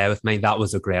murderer to stay with me? That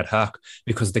was a great hook,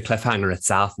 because the cliffhanger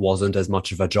itself wasn't as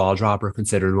much of a jaw dropper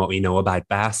considering what we know about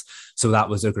Bess. So that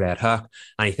was a great hook.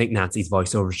 And I think Nancy's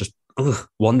voiceover is just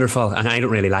wonderful. And I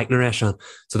don't really like narration.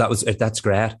 So that's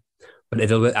great. But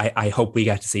I hope we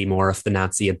get to see more of the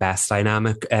Nancy and Bess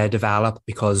dynamic develop,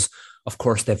 because of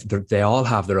course they all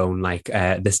have their own like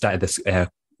there's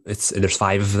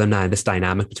 5 of them now. This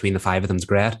dynamic between the 5 of them is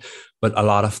great, but a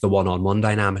lot of the one-on-one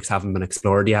dynamics haven't been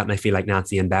explored yet, and I feel like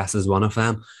Nancy and Bess is one of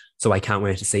them. So I can't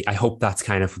wait to see. I hope that's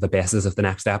kind of the basis of the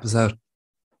next episode.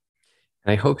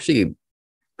 I hope she's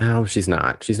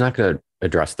not going to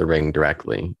address the ring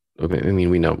directly. I mean,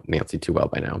 we know Nancy too well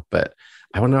by now, but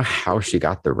I want to know how she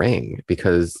got the ring,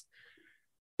 because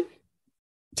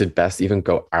did Bess even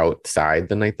go outside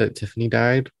the night that Tiffany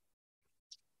died?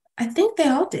 I think they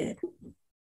all did.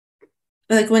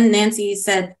 Like when Nancy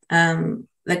said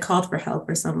they called for help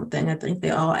or something, I think they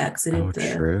all exited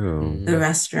the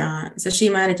restaurant. So she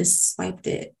might have just swiped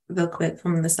it real quick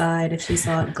from the side if she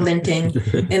saw it glinting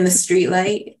in the street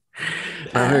light.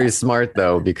 Not very smart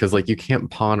though, because like you can't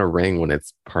pawn a ring when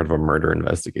it's part of a murder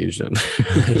investigation.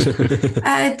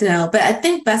 I know, but I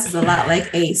think Bess is a lot like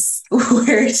Ace,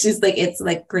 where she's like, it's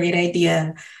like great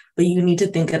idea, but you need to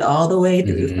think it all the way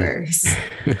through first.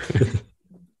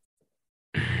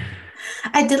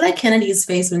 I did like Kennedy's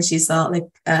face when she saw like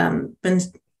when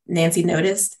Nancy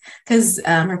noticed, because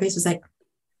her face was like,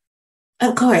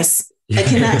 of course, I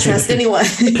cannot trust anyone.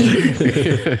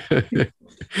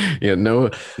 Yeah, no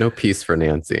peace for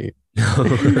Nancy.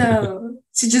 No,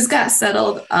 she just got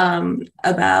settled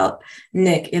about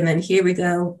Nick, and then here we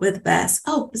go with Bess.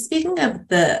 Oh, speaking of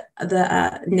the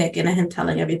Nick and him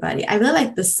telling everybody, I really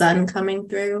like the sun coming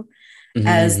through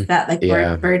as that like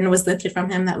burden was lifted from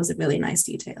him. That was a really nice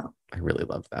detail. I really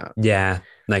love that. Yeah,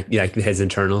 like his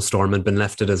internal storm had been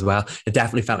lifted as well. It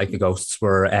definitely felt like the ghosts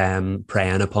were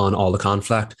preying upon all the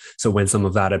conflict. So when some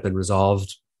of that had been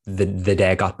resolved, the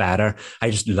day got better. I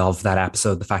just love that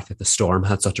episode. The fact that the storm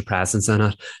had such a presence in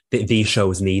it. These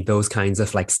shows need those kinds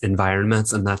of like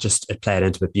environments, and it played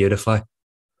into it beautifully.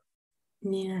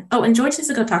 Yeah. Oh, and George needs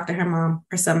to go talk to her mom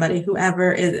or somebody,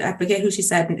 whoever is, I forget who she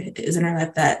said is in her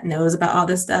life that knows about all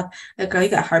this stuff. Like, girl, you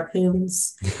got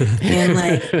harpoons and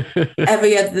like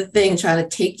every other thing trying to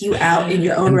take you out in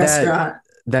your own restaurant.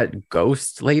 That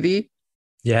ghost lady?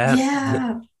 Yeah.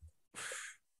 Yeah.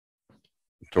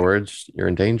 George, you're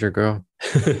in danger, girl.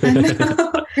 I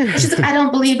know. And she's like, I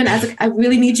don't believe in it. I was like, I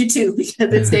really need you to,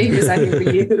 because it's dangerous out here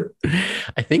for you.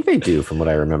 I think they do, from what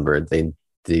I remember. They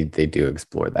do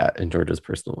explore that in George's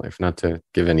personal life. Not to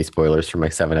give any spoilers for my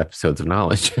 7 episodes of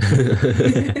knowledge.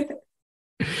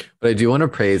 But I do want to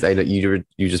praise, I know you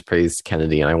just praised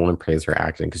Kennedy, and I want to praise her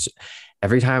acting, because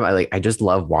every time I just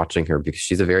love watching her, because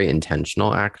she's a very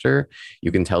intentional actor.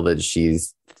 You can tell that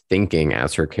she's thinking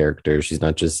as her character. She's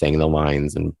not just saying the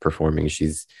lines and performing.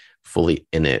 She's fully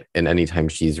in it. And anytime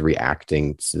she's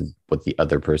reacting to what the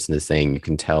other person is saying, you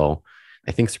can tell.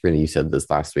 I think, Sabrina, you said this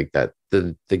last week, that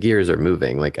the gears are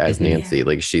moving, like as Nancy,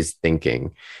 like she's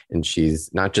thinking, and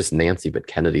she's not just Nancy, but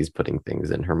Kennedy's putting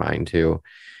things in her mind too.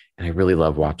 And I really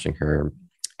love watching her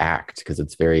act, because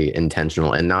it's very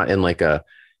intentional, and not in like a,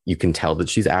 you can tell that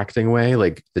she's acting way.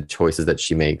 Like the choices that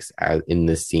she makes in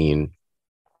this scene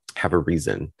have a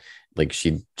reason. Like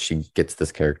she gets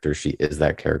this character, she is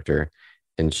that character,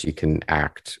 and she can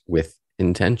act with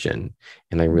intention.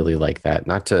 And I really like that.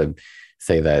 Not to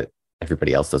say that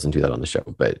everybody else doesn't do that on the show,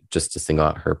 but just to single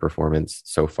out her performance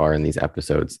so far in these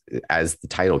episodes as the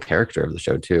title character of the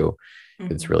show too.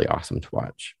 It's really awesome to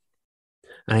watch.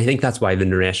 And I think that's why the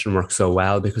narration works so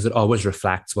well, because it always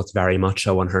reflects what's very much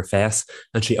so on her face.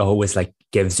 And she always like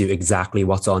gives you exactly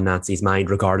what's on Nancy's mind,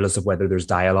 regardless of whether there's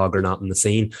dialogue or not in the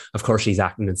scene. Of course, she's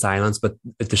acting in silence, but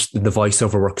the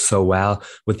voiceover works so well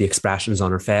with the expressions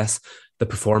on her face. The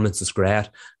performance is great.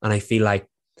 And I feel like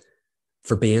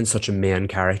for being such a main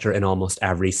character in almost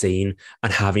every scene,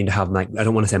 and having to have, like, I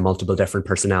don't want to say multiple different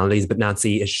personalities, but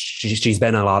Nancy, she's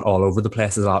been a lot all over the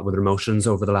place, a lot with her emotions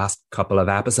over the last couple of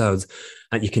episodes.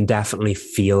 And you can definitely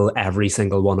feel every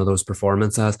single one of those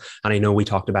performances. And I know we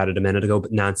talked about it a minute ago,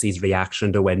 but Nancy's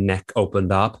reaction to when Nick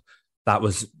opened up, that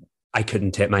was, I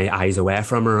couldn't take my eyes away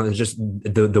from her. It was just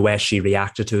the way she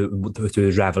reacted to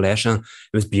his revelation.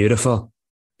 It was beautiful.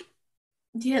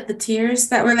 Yeah, the tears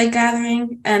that were like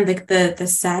gathering, and the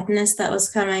sadness that was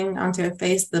coming onto her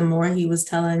face the more he was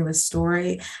telling the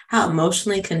story, how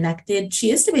emotionally connected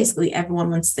she is to basically everyone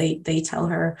once they tell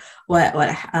her what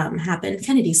happened.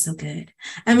 Kennedy's so good.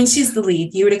 I mean, she's the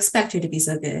lead. You would expect her to be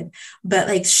so good, but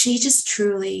like she just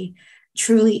truly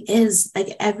is,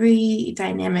 like, every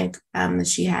dynamic that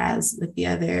she has with the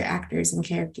other actors and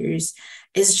characters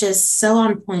is just so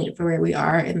on point for where we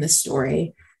are in the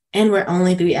story. And we're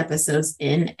only 3 episodes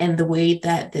in, and the way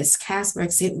that this cast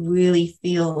works, it really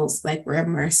feels like we're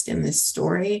immersed in this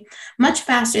story much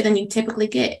faster than you typically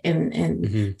get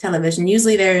in television.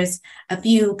 Usually there's a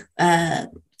few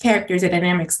characters or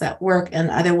dynamics that work, and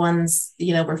other ones,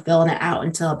 we're filling it out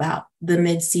until about the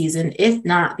mid-season, if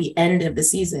not the end of the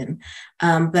season.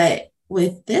 But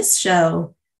with this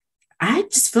show, I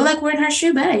just feel like we're in her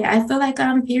shoe bag. I feel like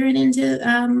I'm peering into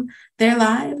their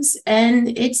lives,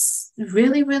 and it's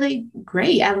really, really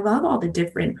great. I love all the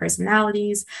different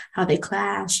personalities, how they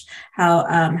clash,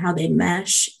 how they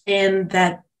mesh, and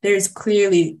that there's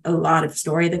clearly a lot of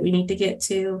story that we need to get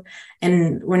to,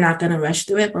 and we're not going to rush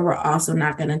through it, but we're also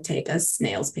not going to take a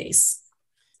snail's pace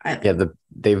either. Yeah,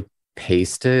 they've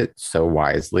paced it so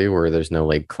wisely, where there's no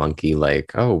like clunky,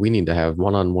 like, oh, we need to have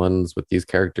one-on-ones with these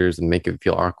characters and make it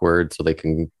feel awkward so they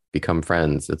can become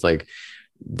friends. It's like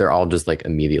they're all just like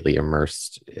immediately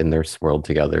immersed in their world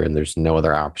together, and there's no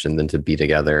other option than to be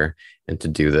together and to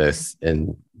do this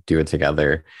and do it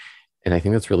together. And I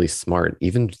think that's really smart,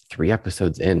 even 3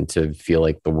 episodes in, to feel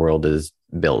like the world is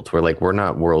built. We're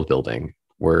not world building,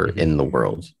 we're in the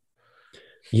world.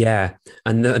 Yeah.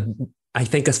 And I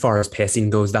think as far as pacing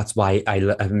goes, that's why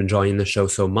I'm enjoying the show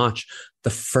so much. The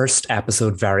first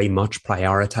episode very much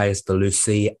prioritized the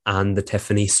Lucy and the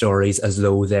Tiffany stories as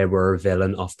though they were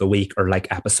villain of the week, or like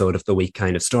episode of the week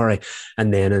kind of story.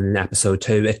 And then in episode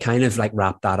 2, it kind of like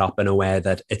wrapped that up in a way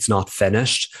that it's not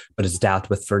finished, but it's dealt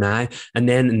with for now. And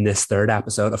then in this 3rd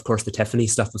episode, of course, the Tiffany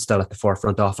stuff was still at the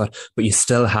forefront of it, but you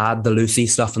still had the Lucy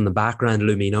stuff in the background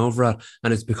looming over it.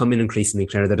 And it's becoming increasingly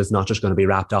clear that it's not just going to be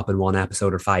wrapped up in 1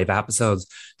 episode or 5 episodes.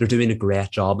 They're doing a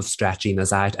great job of stretching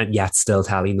this out and yet still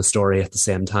telling the story at the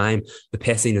same time. The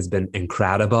pacing has been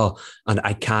incredible, and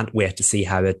I can't wait to see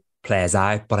how it plays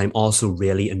out, but I'm also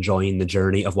really enjoying the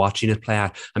journey of watching it play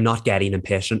out. I'm not getting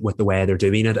impatient with the way they're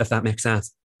doing it, if that makes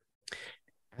sense.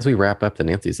 As we wrap up the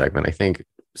Nancy segment, I think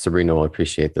Sabrina will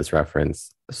appreciate this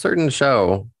reference. A certain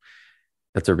show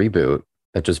that's a reboot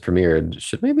that just premiered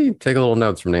should maybe take a little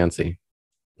notes from Nancy.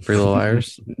 Pretty Little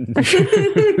Liars.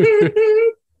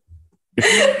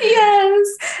 Yes,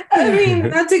 I mean,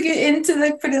 not to get into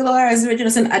like Pretty Little Liars original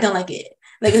sin, I don't like it.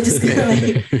 Like, it just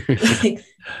like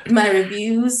my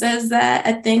review says that.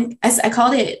 I think I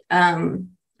called it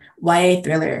YA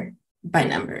thriller by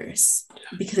numbers,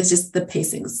 because it's just the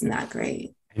pacing's not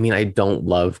great. I mean, I don't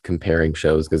love comparing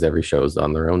shows because every show is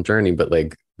on their own journey, but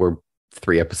like we're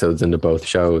 3 episodes into both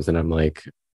shows, and I'm like,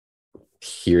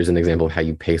 here's an example of how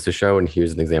you pace a show, and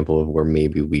here's an example of where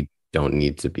maybe we don't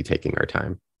need to be taking our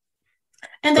time.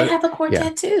 And they have a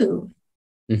quartet too.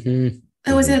 Mm-hmm.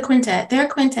 Oh, is it a quintet? They're a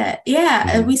quintet.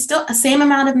 Yeah, we still same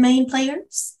amount of main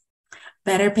players,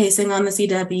 better pacing on the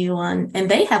CW one, and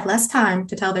they have less time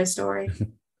to tell their story.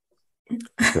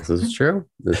 This is true.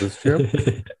 This is true.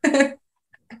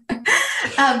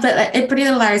 But Pretty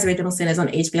Little Liars Original Sin is on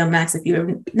HBO Max. If you have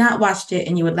not watched it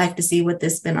and you would like to see what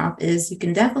this spinoff is, you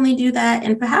can definitely do that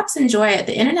and perhaps enjoy it.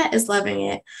 The internet is loving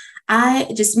it.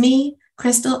 Me,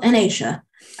 Crystal, and Aisha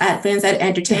at Fans at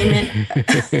Entertainment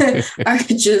are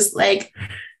just like,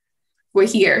 we're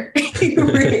here.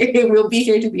 We'll be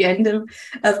here to the end of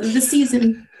the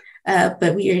season.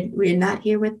 But we're not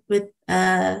here with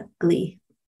Glee.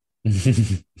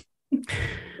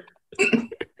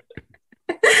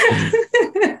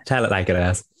 Tell it like it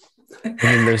is.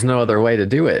 I mean, there's no other way to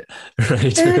do it. Right.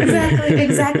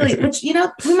 Exactly. Which, we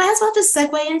might as well just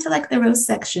segue into like the roast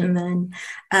section then,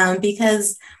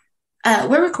 because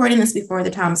we're recording this before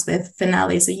the Tom Swift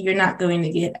finale, so you're not going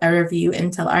to get a review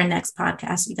until our next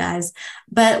podcast, you guys.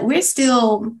 But we're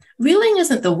still, reeling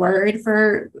isn't the word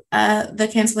for the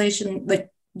cancellation, like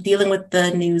dealing with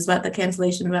the news about the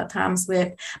cancellation about Tom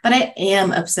Swift. But I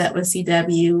am upset with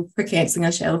CW for canceling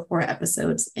a show 4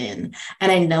 episodes in.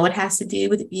 And I know it has to do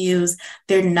with views.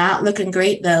 They're not looking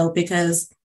great, though,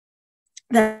 because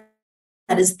that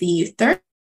is the third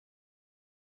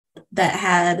that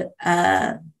had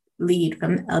lead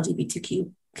from the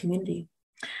LGBTQ community.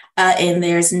 And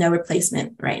there's no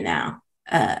replacement right now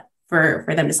for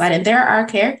them to slide in. There are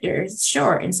characters,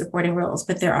 sure, in supporting roles,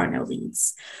 but there are no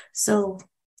leads. So,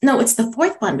 no, it's the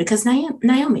 4th one because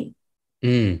Naomi.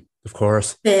 Of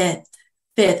course. 5th,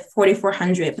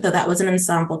 4400, but that was an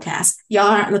ensemble cast. Y'all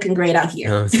aren't looking great out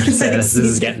here. I was going to say,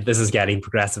 this is getting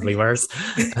progressively worse.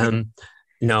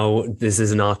 No, this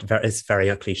is not very, it's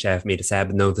very cliche of me to say,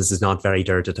 but no, this is not very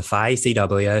Dare to Defy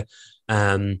CW.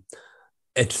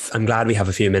 I'm glad we have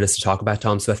a few minutes to talk about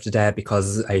Tom Swift today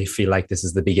because I feel like this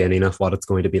is the beginning of what it's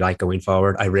going to be like going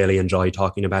forward. I really enjoy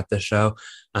talking about this show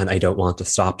and I don't want to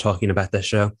stop talking about this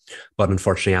show. But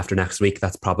unfortunately, after next week,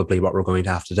 that's probably what we're going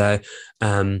to have to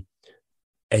do.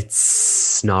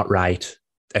 It's not right.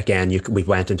 Again, we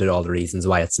went into all the reasons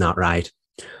why it's not right.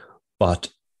 But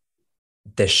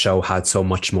this show had so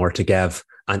much more to give.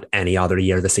 And any other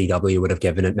year, the CW would have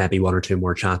given it maybe 1 or 2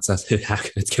 more chances.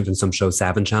 It's given some shows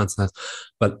 7 chances.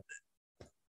 But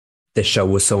this show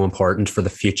was so important for the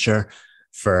future,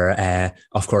 for,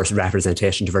 of course,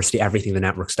 representation, diversity, everything the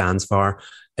network stands for.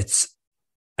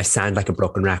 I sound like a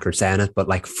broken record saying it, but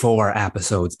like 4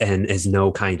 episodes in is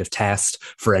no kind of test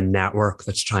for a network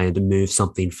that's trying to move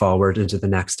something forward into the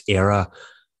next era.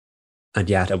 And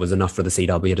yet it was enough for the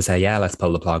CW to say, yeah, let's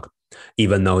pull the plug.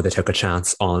 Even though they took a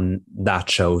chance on that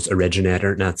show's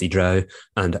originator, Nancy Drew,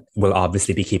 and will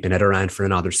obviously be keeping it around for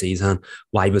another season.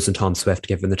 Why wasn't Tom Swift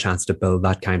given the chance to build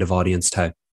that kind of audience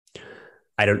too?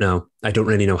 I don't know. I don't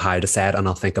really know how to say it, and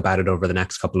I'll think about it over the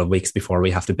next couple of weeks before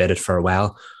we have to bid it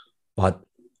farewell. But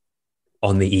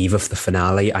on the eve of the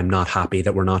finale, I'm not happy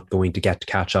that we're not going to get to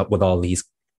catch up with all these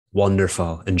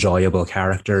wonderful, enjoyable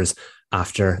characters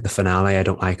after the finale. I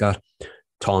don't like it.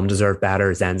 Tom deserved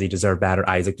better, Zenzi deserved better,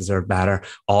 Isaac deserved better,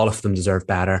 all of them deserve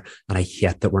better, and I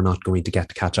hate that we're not going to get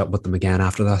to catch up with them again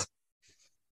after this.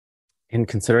 And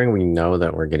considering we know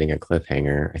that we're getting a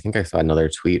cliffhanger, I think I saw another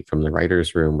tweet from the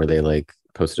writer's room where they like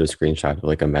posted a screenshot of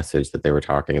like a message that they were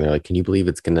talking, and they're like, can you believe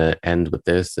it's going to end with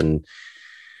this? And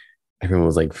everyone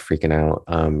was like freaking out.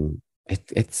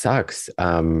 It sucks.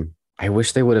 I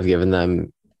wish they would have given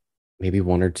them maybe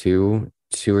 1 or 2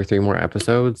 or 3 more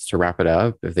episodes to wrap it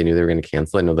up if they knew they were going to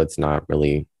cancel. I know that's not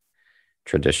really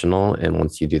traditional, and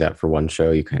once you do that for one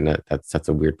show, you kind of that sets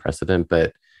a weird precedent.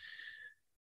 But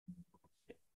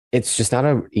it's just not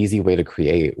an easy way to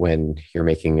create when you're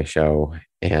making a show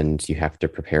and you have to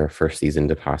prepare for a season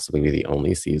to possibly be the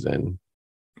only season.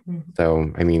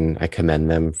 So I mean, I commend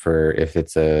them for, if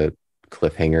it's a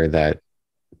cliffhanger that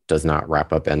does not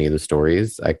wrap up any of the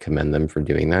stories, I commend them for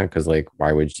doing that, because like,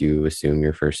 why would you assume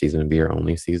your first season would be your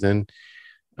only season?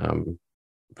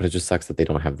 But it just sucks that they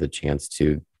don't have the chance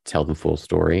to tell the full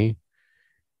story,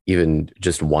 even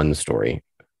just one story.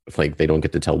 Like, they don't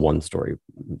get to tell one story,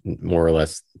 more or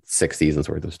less 6 seasons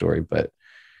worth of story. But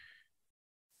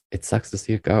it sucks to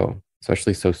see it go,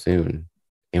 especially so soon,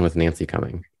 and with Nancy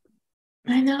coming.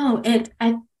 I know it.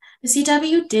 The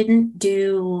CW didn't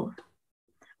do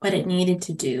what it needed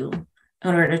to do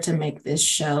in order to make this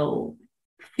show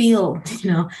feel,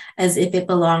 as if it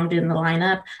belonged in the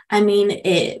lineup. I mean,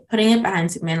 putting it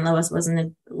behind Superman and Lois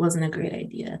wasn't a great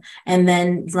idea. And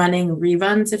then running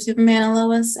reruns of Superman and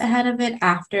Lois ahead of it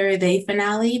after they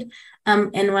finaled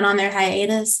and went on their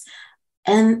hiatus.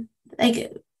 And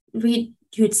like you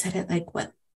had said it like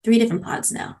what, 3 different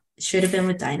pods now. It should have been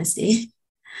with Dynasty,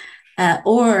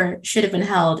 or should have been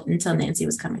held until Nancy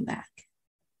was coming back.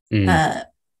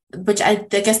 Which I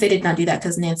guess they did not do that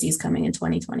because Nancy's coming in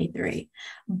 2023.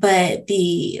 But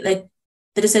the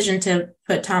decision to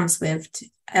put Tom Swift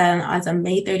as a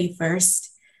May 31st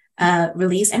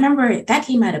release, I remember that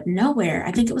came out of nowhere.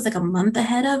 I think it was like a month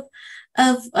ahead of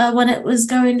when it was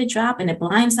going to drop, and it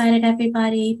blindsided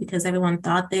everybody because everyone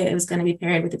thought that it was going to be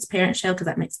paired with its parent show because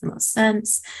that makes the most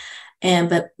sense.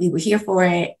 But we were here for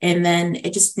it, and then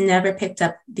it just never picked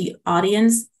up the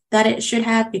audience that it should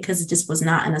have because it just was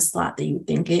not in a slot that you would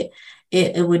think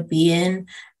it would be in.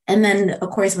 And then, of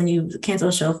course, when you cancel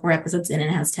a show 4 episodes in and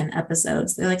it has 10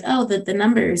 episodes, they're like, oh, the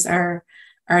numbers are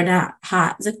not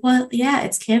hot. It's like, well, yeah,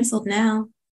 it's canceled now.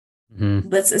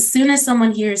 But as soon as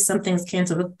someone hears something's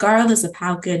canceled, regardless of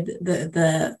how good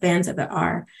the fans of it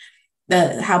are,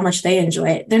 how much they enjoy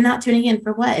it, they're not tuning in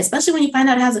for what? Especially when you find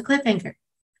out it has a cliffhanger.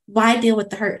 Why deal with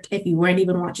the hurt if you weren't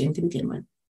even watching to begin with?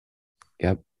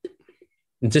 Yep.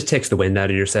 It just takes the wind out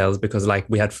of your sails because like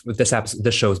we had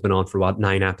this show's been on for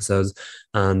 9 episodes,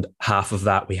 and half of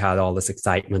that we had all this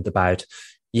excitement about,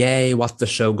 yay, what's the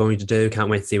show going to do?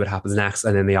 Can't wait to see what happens next.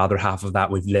 And then the other half of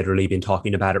that, we've literally been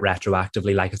talking about it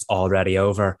retroactively like it's already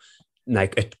over.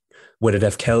 Like, would it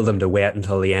have killed them to wait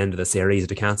until the end of the series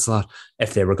to cancel it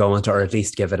if they were going to, or at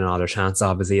least give it another chance,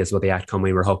 obviously, is what the outcome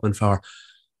we were hoping for.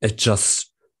 It just...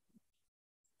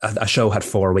 A show had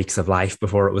 4 weeks of life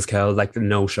before it was killed. Like,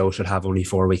 no show should have only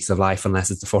 4 weeks of life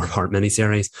unless it's a 4-part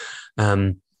miniseries.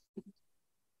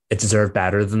 It deserved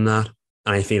better than that.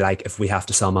 And I feel like if we have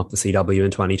to sum up the CW in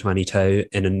 2022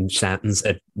 in a sentence,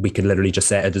 we could literally just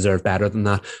say it deserved better than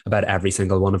that about every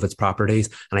single one of its properties.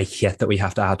 And I hate that we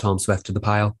have to add Tom Swift to the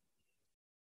pile.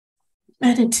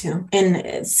 I did too. And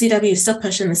CW is still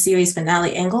pushing the series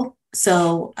finale angle.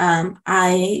 So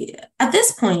at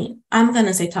this point, I'm going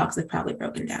to say talks have probably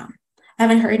broken down. I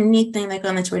haven't heard anything like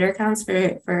on the Twitter accounts for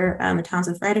the Tom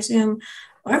Swift Writers Room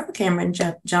or for Cameron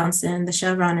Johnson, the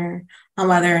showrunner, on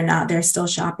whether or not they're still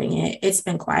shopping it. It's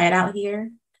been quiet out here.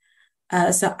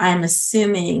 So I'm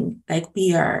assuming like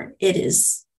it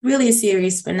is really a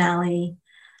series finale.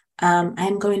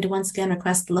 I'm going to once again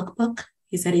request the lookbook.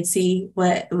 He said he'd see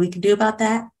what we could do about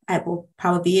that. I will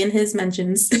probably be in his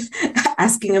mentions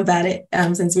asking about it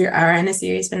since we are in a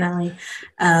series finale.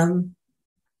 And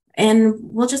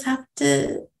we'll just have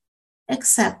to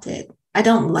accept it. I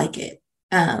don't like it.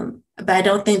 But I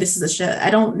don't think this is a show. I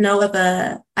don't know if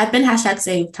I've been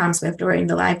 #save Tom Swift during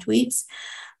the live tweets,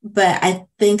 but I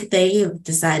think they have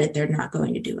decided they're not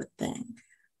going to do a thing.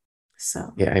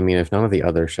 So yeah, I mean, if none of the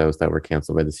other shows that were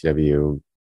canceled by the CW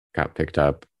got picked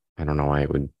up, I don't know why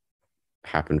it would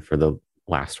happen for the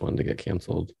last one to get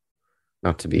canceled.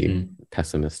 Not to be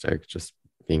pessimistic, just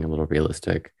being a little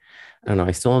realistic. I don't know.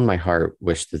 I still in my heart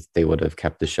wish that they would have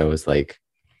kept the show as like,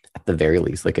 at the very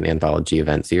least, like an anthology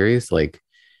event series. Like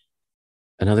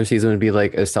another season would be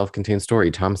like a self-contained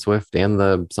story, Tom Swift and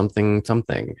the something.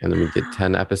 And then we get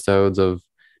 10 episodes of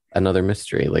another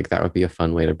mystery. Like that would be a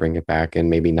fun way to bring it back. And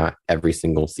maybe not every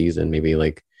single season, maybe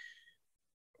like,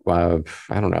 I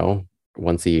don't know,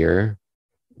 once a year,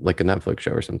 like a Netflix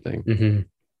show or something.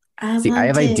 I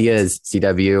have ideas,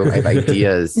 CW. I have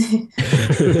ideas.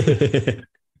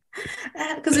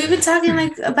 Because we've been talking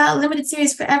like about limited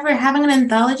series forever. Having an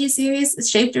anthology series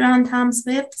shaped around Tom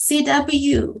Swift,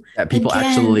 CW. That people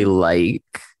actually like.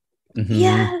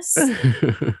 Yes.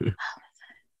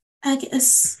 I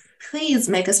guess, please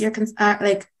make us your,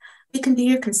 we can be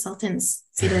your consultants,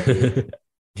 CW.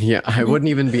 Yeah, I wouldn't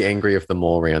even be angry if the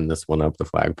mole ran this one up the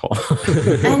flagpole.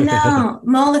 I know.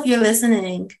 Mole, if you're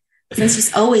listening, since you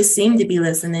always seem to be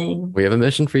listening. We have a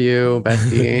mission for you,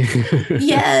 bestie.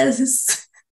 Yes.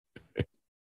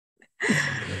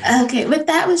 Okay, with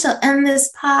that, we shall end this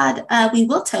pod. We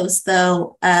will toast,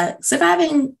 though,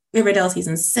 surviving Riverdale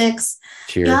season 6.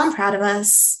 Cheers. Yeah, I'm proud of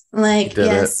us. Like,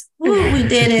 yes, woo, we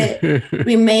did it.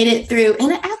 We made it through.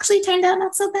 And it actually turned out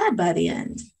not so bad by the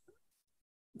end.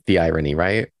 The irony,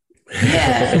 right?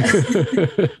 Yeah.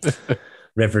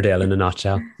 Riverdale in a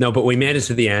nutshell. No, but we made it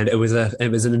to the end. It was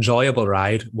an enjoyable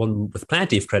ride, one with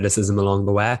plenty of criticism along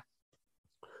the way.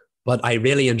 But I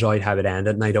really enjoyed how it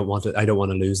ended, and I don't want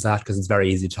to lose that because it's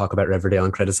very easy to talk about Riverdale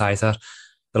and criticize it.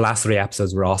 The last 3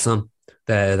 episodes were awesome.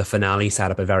 The finale set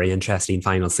up a very interesting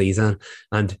final season,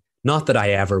 and not that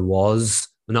I ever was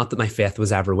Not that my faith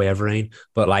was ever wavering,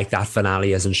 but like that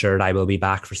finale has ensured I will be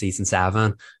back for season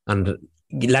 7. And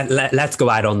let's go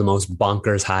out on the most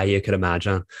bonkers high you could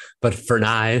imagine. But for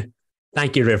now,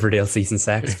 thank you, Riverdale season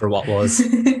 6, for what was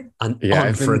an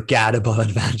unforgettable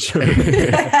adventure.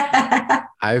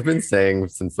 I've been saying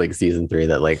since like season 3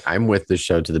 that like I'm with the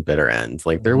show to the bitter end.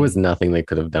 Like there was nothing they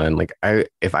could have done. Like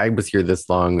if I was here this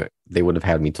long, they would have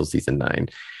had me till season 9.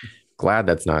 Glad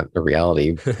that's not a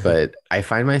reality, but I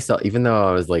find myself, even though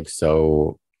I was like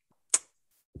so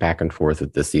back and forth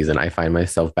with this season, I find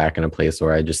myself back in a place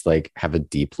where I just like have a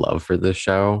deep love for this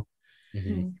show.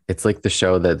 Mm-hmm. It's like the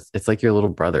show it's like your little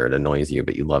brother. It annoys you,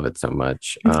 but you love it so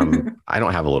much. I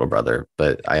don't have a little brother,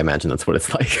 but I imagine that's what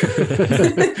it's like.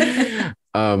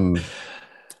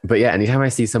 But yeah, anytime I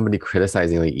see somebody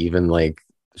criticizing, like even like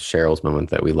Cheryl's moment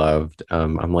that we loved,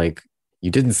 I'm like, you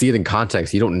didn't see it in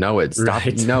context. You don't know it. Stop.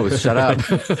 Right. No, shut up.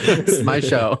 It's my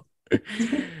show.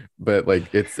 But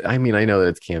like, I know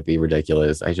that it can't be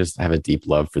ridiculous. I just have a deep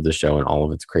love for the show and all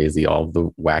of its crazy, all of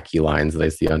the wacky lines that I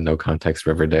see on No Context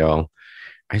Riverdale.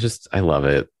 I love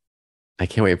it. I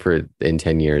can't wait for it in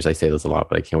 10 years. I say this a lot,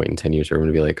 but I can't wait in 10 years for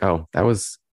everyone to be like, oh, that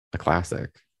was a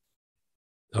classic.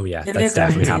 Oh yeah, that's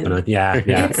definitely happening.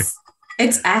 Yeah.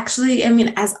 It's actually, I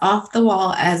mean, as off the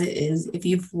wall as it is, if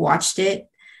you've watched it,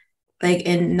 like,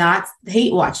 and not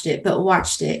watched it, but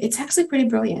watched it, it's actually pretty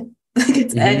brilliant. Like,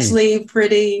 it's actually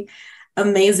pretty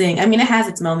amazing. I mean, it has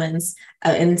its moments.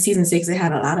 In season 6, it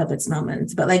had a lot of its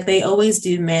moments, but like they always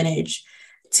do manage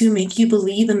to make you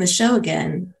believe in the show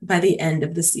again by the end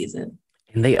of the season.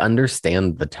 And they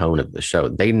understand the tone of the show.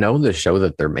 They know the show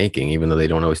that they're making, even though they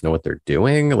don't always know what they're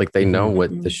doing. Like they know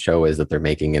what the show is that they're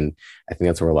making. And I think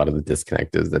that's where a lot of the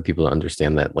disconnect is, that people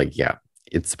understand that, like, yeah,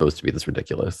 it's supposed to be this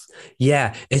ridiculous.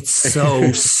 Yeah, it's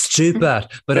so stupid.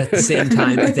 But at the same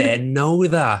time, they know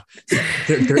that.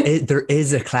 There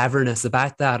is a cleverness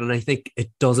about that. And I think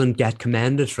it doesn't get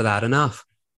commended for that enough.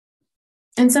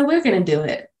 And so we're going to do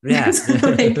it. Yeah.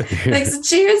 So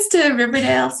cheers to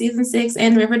Riverdale season 6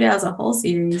 and Riverdale as a whole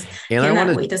series. And I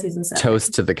want to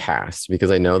toast to the cast, because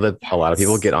I know that a lot of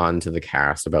people get on to the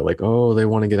cast about like, oh, they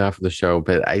want to get off of the show.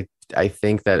 But I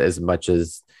think that as much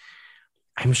as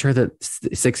I'm sure that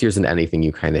 6 years into anything,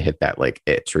 you kind of hit that like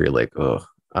itch where you're like, oh.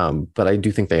 But I do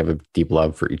think they have a deep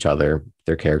love for each other,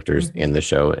 their characters, and the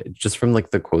show. Just from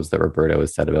like the quotes that Roberto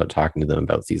has said about talking to them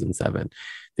about season 7,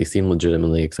 they seem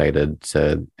legitimately excited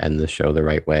to end the show the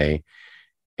right way.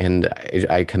 And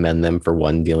I commend them for,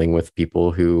 one, dealing with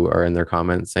people who are in their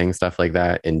comments saying stuff like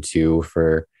that, and 2,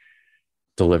 for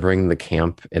delivering the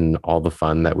camp and all the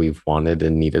fun that we've wanted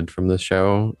and needed from the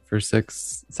show for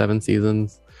 6-7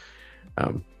 seasons.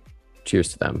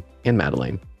 Cheers to them and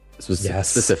Madeline.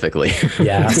 Specifically.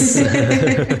 Yes.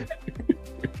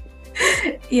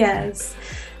 Yes.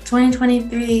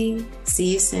 2023.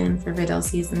 See you soon for Riverdale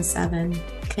season 7.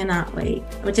 Cannot wait.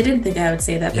 Which I didn't think I would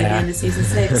say that by the end of season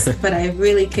 6, but I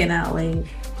really cannot wait.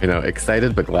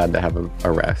 Excited but glad to have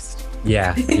a rest.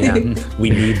 Yeah. We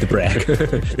need the break.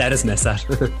 Let us miss that.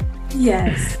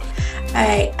 Yes. All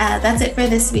right. That's it for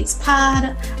this week's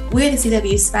pod. We're the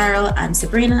CW Spiral. I'm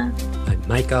Sabrina. I'm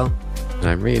Michael. And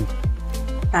I'm Reed.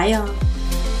 Bye, y'all.